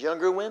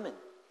younger women.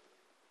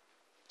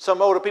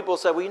 Some older people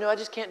say, well, I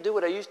just can't do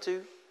what I used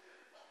to.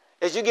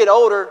 As you get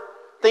older,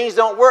 things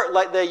don't work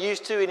like they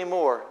used to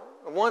anymore.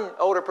 One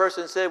older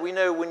person said,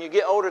 when you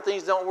get older,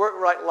 things don't work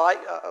right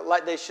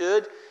like they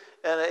should.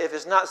 And if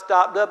it's not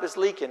stopped up, it's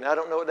leaking. I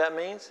don't know what that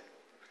means.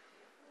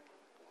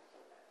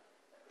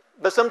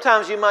 But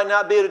sometimes you might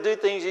not be able to do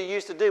things you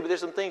used to do, but there's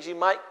some things you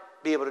might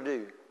be able to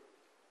do.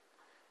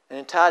 And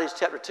in Titus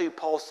chapter 2,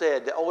 Paul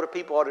said that older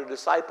people ought to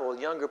disciple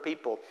younger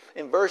people.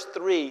 In verse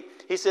 3,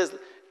 he says,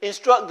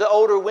 instruct the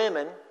older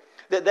women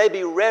that they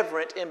be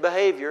reverent in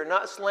behavior,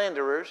 not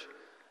slanderers,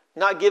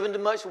 not given to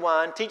much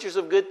wine, teachers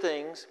of good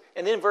things.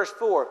 And then verse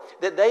 4,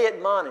 that they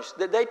admonish,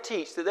 that they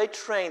teach, that they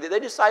train, that they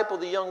disciple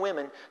the young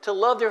women to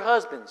love their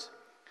husbands,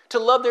 to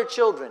love their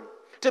children,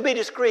 to be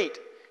discreet,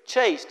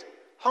 chaste,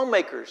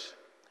 homemakers,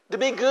 to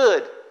be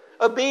good,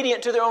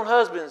 obedient to their own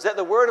husbands, that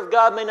the word of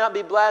God may not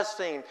be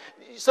blasphemed.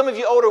 Some of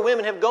you older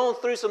women have gone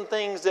through some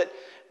things that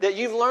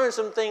you've learned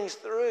some things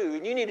through,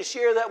 and you need to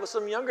share that with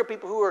some younger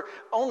people who are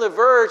on the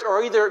verge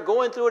or either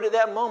going through it at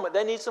that moment.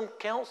 They need some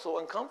counsel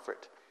and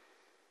comfort.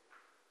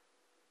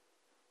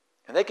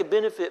 And they could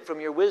benefit from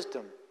your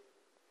wisdom.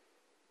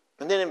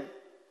 And then in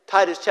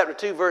Titus chapter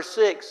 2, verse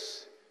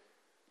 6,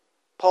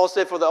 Paul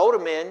said, for the older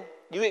men,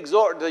 you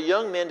exhort the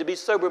young men to be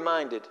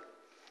sober-minded.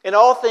 In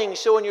all things,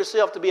 showing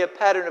yourself to be a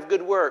pattern of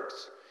good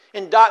works.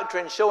 In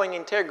doctrine, showing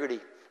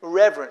integrity,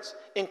 reverence,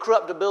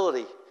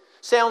 incorruptibility,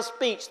 sound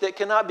speech that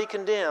cannot be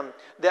condemned,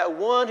 that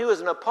one who is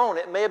an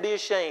opponent may be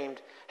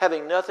ashamed,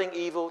 having nothing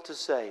evil to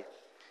say.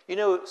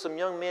 Some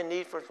young men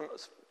need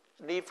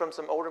from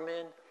some older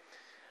men?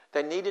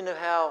 They need to know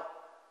how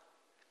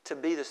to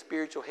be the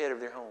spiritual head of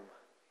their home.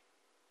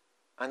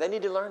 And they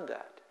need to learn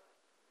that.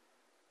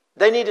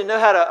 They need to know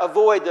how to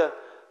avoid the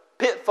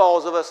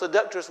pitfalls of a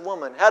seductress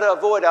woman, how to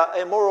avoid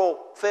a moral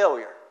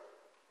failure.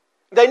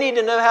 They need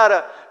to know how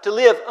to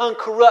live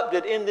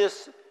uncorrupted in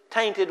this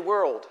tainted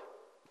world.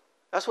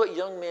 That's what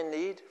young men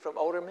need from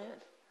older men.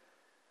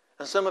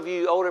 And some of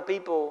you older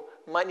people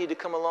might need to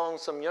come along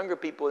some younger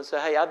people and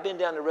say, hey, I've been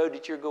down the road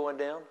that you're going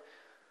down.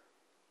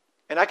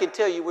 And I can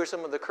tell you where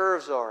some of the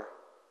curves are,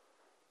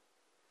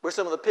 where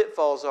some of the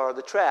pitfalls are,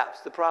 the traps,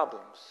 the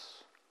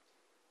problems.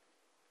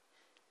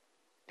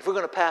 If we're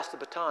going to pass the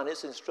baton,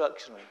 it's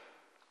instructional.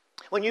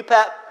 When you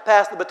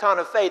pass the baton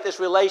of faith, it's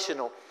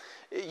relational.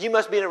 You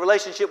must be in a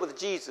relationship with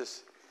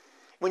Jesus.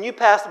 When you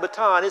pass the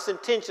baton, it's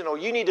intentional.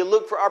 You need to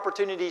look for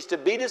opportunities to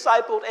be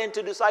discipled and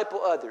to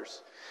disciple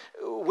others.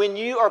 When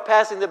you are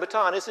passing the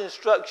baton, it's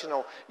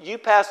instructional. You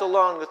pass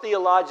along the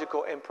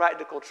theological and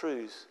practical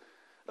truths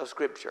of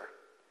Scripture.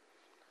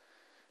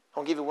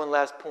 I'll give you one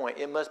last point.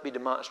 It must be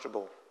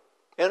demonstrable.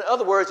 In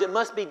other words, it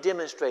must be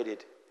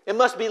demonstrated. It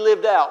must be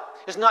lived out.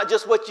 It's not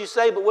just what you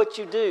say, but what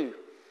you do.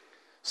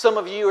 Some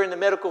of you are in the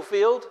medical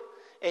field,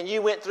 and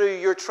you went through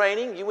your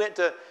training. You went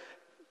to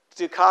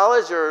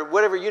college or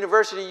whatever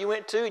university you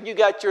went to, and you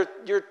got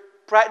your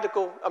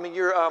practical,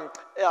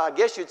 I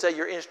guess you'd say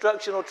your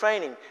instructional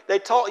training. They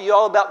taught you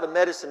all about the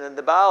medicine and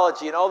the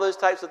biology and all those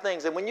types of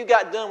things. And when you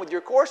got done with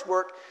your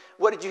coursework,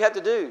 what did you have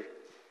to do?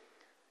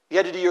 You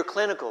had to do your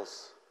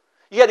clinicals.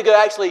 You had to go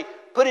actually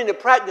put into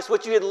practice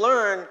what you had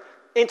learned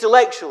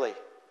intellectually.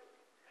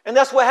 And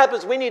that's what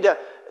happens. We need to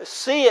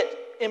see it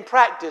in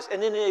practice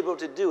and then be able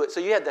to do it. So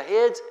you have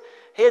the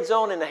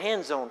heads-on and the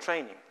hands-on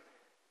training.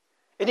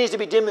 It needs to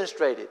be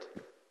demonstrated.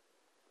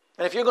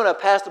 And if you're going to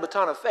pass the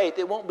baton of faith,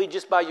 it won't be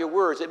just by your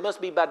words. It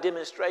must be by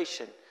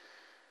demonstration.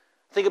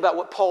 Think about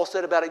what Paul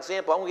said about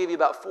example. I'm going to give you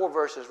about 4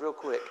 verses real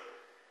quick,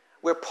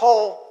 where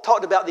Paul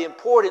talked about the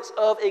importance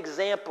of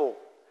example.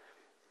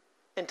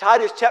 In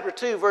Titus chapter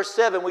 2, verse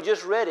 7, we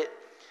just read it.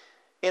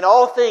 In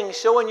all things,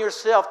 showing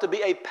yourself to be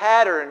a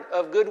pattern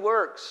of good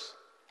works.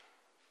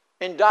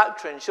 In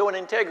doctrine, showing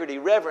integrity,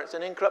 reverence,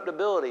 and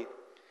incorruptibility.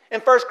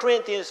 In 1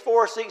 Corinthians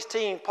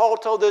 4:16, Paul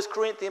told those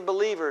Corinthian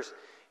believers,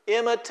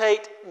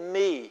 imitate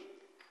me.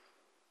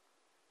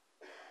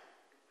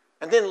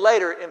 And then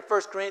later in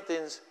 1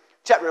 Corinthians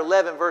chapter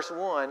 11, verse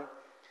 1,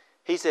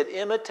 he said,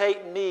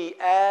 imitate me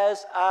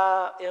as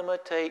I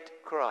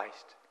imitate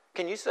Christ.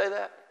 Can you say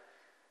that?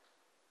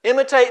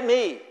 Imitate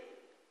me.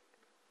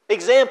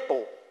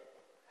 Example.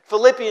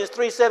 Philippians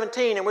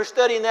 3:17, and we're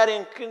studying that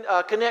in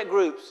Connect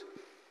groups.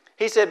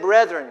 He said,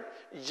 brethren,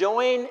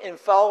 join in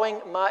following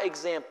my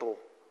example,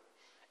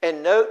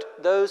 and note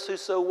those who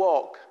so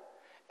walk,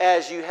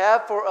 as you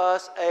have for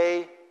us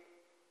a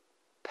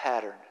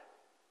pattern.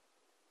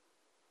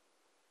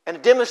 And a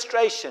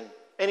demonstration,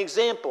 an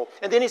example.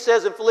 And then he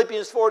says in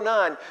Philippians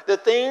 4:9, the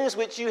things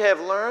which you have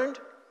learned,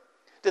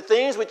 the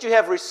things which you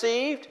have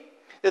received,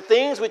 the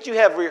things which you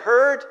have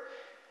reheard,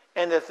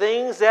 and the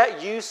things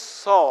that you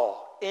saw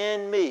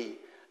in me,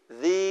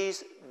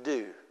 these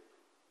do.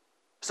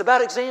 It's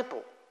about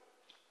example.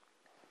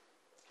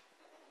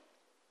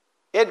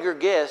 Edgar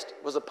Guest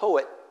was a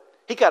poet.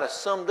 He kind of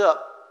summed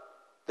up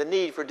the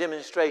need for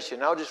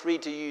demonstration. I'll just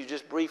read to you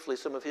just briefly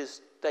some of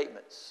his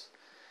statements.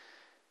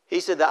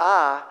 He said, the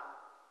eye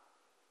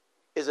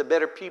is a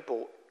better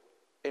pupil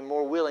and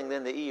more willing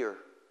than the ear.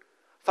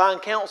 Fine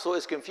counsel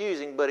is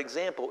confusing, but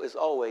example is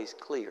always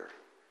clear.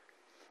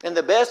 And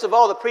the best of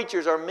all the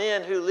preachers are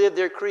men who live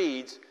their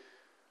creeds,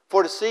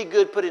 for to see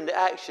good put into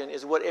action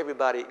is what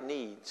everybody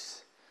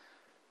needs.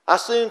 I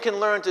soon can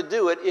learn to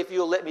do it if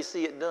you'll let me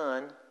see it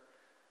done.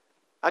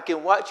 I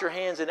can watch your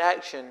hands in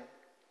action,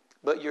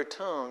 but your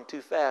tongue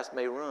too fast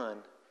may run.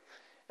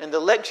 And the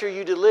lecture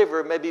you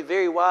deliver may be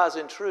very wise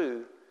and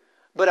true,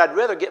 but I'd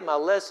rather get my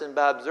lesson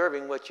by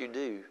observing what you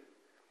do.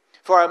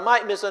 For I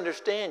might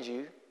misunderstand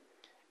you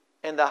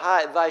and the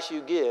high advice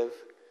you give,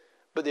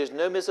 but there's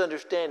no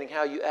misunderstanding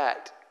how you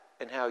act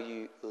and how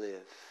you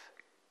live.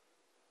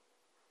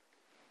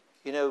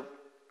 You know,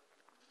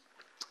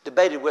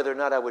 debated whether or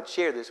not I would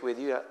share this with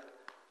you. I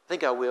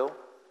think I will.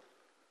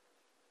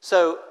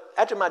 So,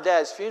 after my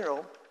dad's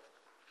funeral,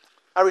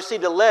 I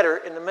received a letter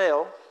in the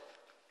mail,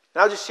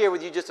 and I'll just share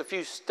with you just a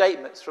few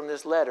statements from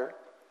this letter.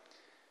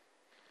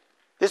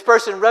 This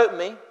person wrote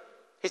me.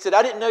 He said,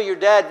 I didn't know your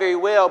dad very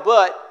well,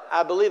 but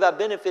I believe I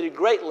benefited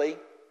greatly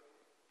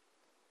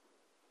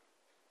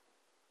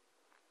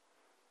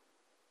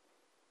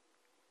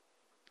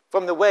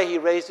from the way he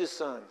raised his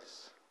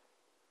sons.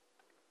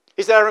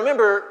 He said, I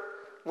remember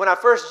when I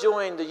first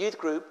joined the youth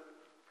group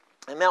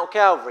in Mount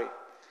Calvary,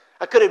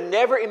 I could have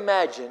never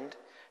imagined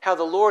how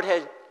the Lord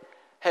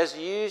has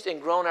used and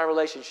grown our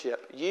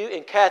relationship. You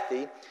and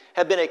Kathy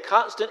have been a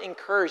constant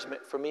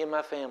encouragement for me and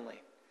my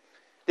family.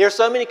 There are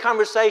so many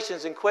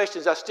conversations and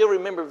questions I still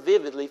remember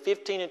vividly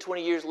 15 and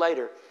 20 years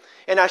later.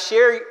 And I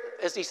share,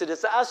 as he said,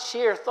 as I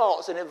share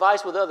thoughts and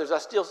advice with others, I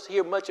still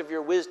hear much of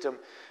your wisdom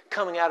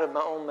coming out of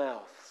my own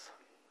mouth.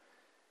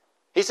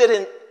 He said,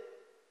 in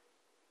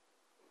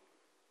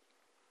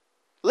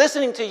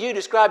listening to you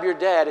describe your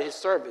dad at his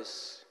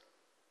service,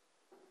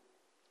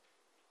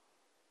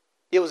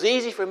 it was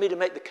easy for me to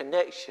make the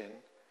connection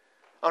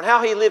on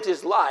how he lived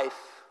his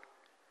life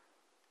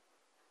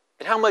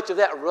and how much of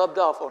that rubbed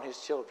off on his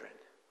children.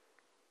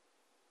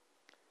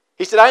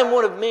 He said, I am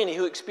one of many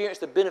who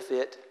experienced the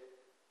benefit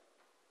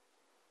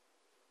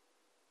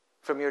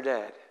from your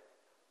dad.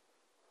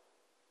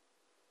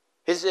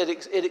 He said,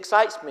 it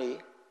excites me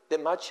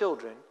that my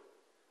children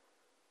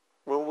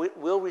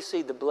will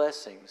receive the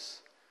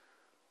blessings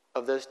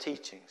of those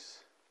teachings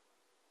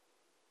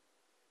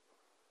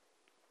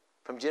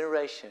from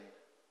generation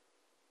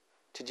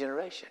to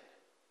generation.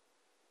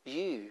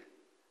 You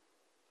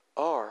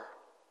are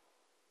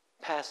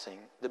passing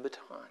the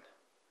baton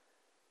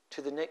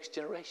to the next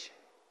generation.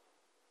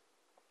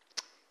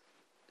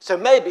 So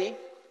maybe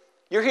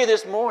you're here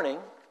this morning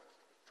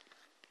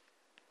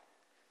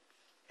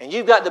and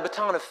you've got the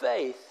baton of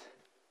faith,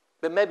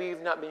 but maybe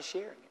you've not been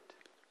sharing it.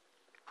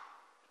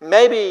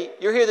 Maybe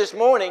you're here this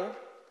morning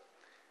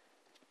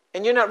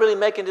and you're not really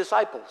making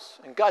disciples,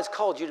 and God's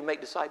called you to make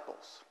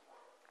disciples.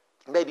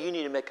 Maybe you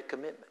need to make a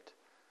commitment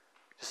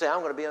to say,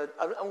 I'm going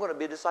to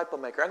be a disciple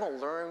maker. I'm going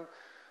to learn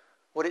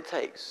what it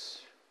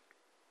takes.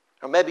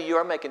 Or maybe you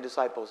are making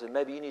disciples, and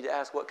maybe you need to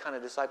ask, what kind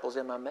of disciples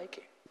am I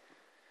making?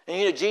 And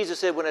you know, Jesus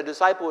said, when a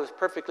disciple is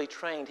perfectly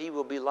trained, he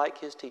will be like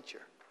his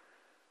teacher.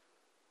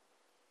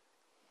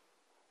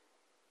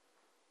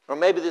 Or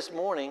maybe this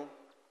morning,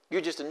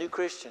 you're just a new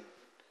Christian,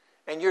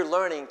 and you're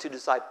learning to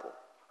disciple,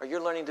 or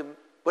you're learning to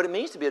what it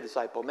means to be a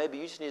disciple. Maybe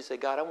you just need to say,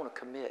 God, I want to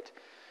commit.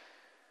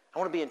 I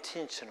want to be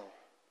intentional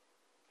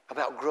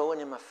about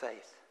growing in my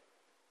faith.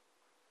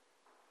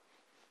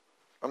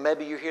 Or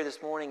maybe you're here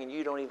this morning and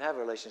you don't even have a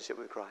relationship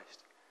with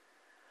Christ.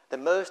 The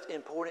most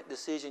important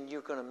decision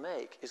you're going to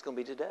make is going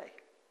to be today.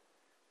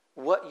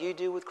 What you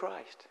do with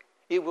Christ.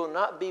 It will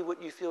not be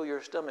what you fill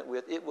your stomach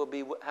with. It will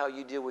be how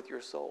you deal with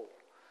your soul.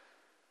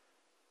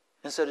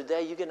 And so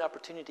today you get an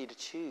opportunity to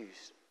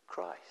choose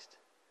Christ.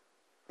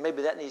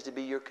 Maybe that needs to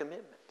be your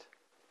commitment.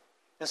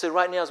 And so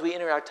right now, as we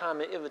enter our time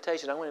of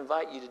invitation, I want to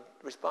invite you to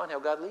respond how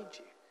God leads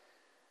you.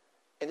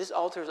 And this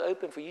altar is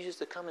open for you just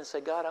to come and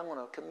say, God, I want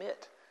to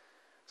commit.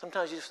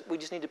 Sometimes we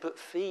just need to put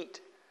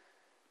feet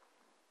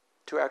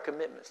to our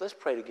commitments. Let's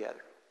pray together.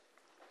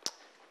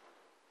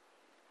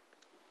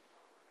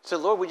 So,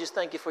 Lord, we just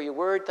thank you for your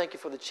word. Thank you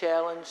for the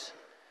challenge.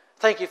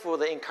 Thank you for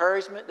the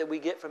encouragement that we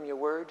get from your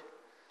word.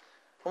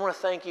 I want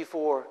to thank you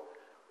for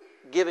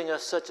giving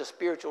us such a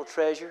spiritual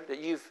treasure that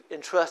you've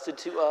entrusted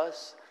to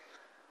us.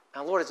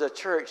 Now, Lord, as a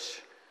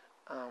church,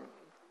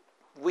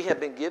 we have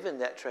been given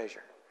that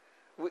treasure.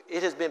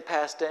 It has been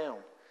passed down.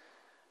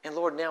 And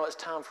Lord, now it's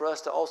time for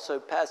us to also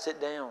pass it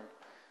down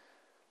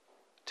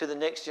to the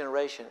next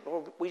generation.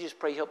 Lord, we just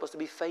pray, help us to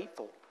be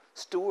faithful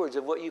stewards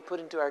of what you put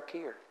into our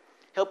care.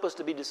 Help us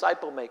to be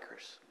disciple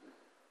makers,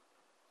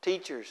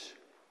 teachers,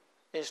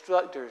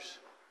 instructors,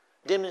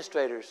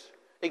 demonstrators,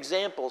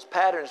 examples,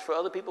 patterns for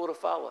other people to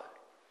follow.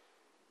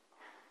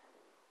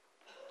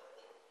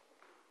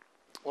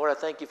 Lord, I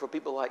thank you for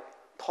people like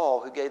Paul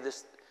who gave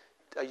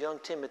a young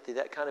Timothy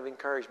that kind of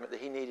encouragement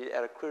that he needed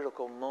at a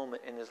critical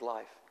moment in his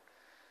life.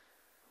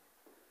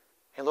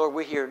 And Lord,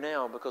 we're here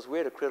now because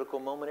we're at a critical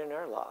moment in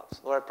our lives.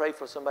 Lord, I pray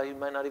for somebody who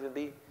might not even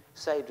be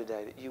saved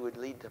today, that you would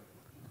lead them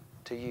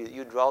to you, that you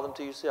would draw them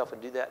to yourself,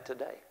 and do that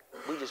today.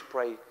 We just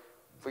pray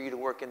for you to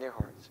work in their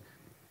hearts.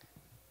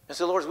 And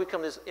so, Lord, as we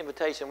come to this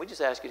invitation, we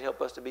just ask you to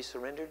help us to be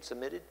surrendered,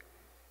 submitted,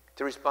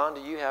 to respond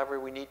to you however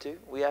we need to.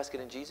 We ask it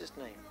in Jesus'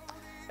 name.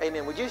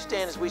 Amen. Would you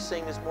stand as we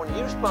sing this morning?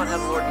 You respond how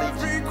the Lord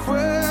leads you. Every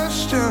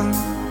question,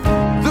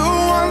 the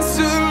one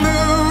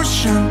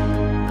solution.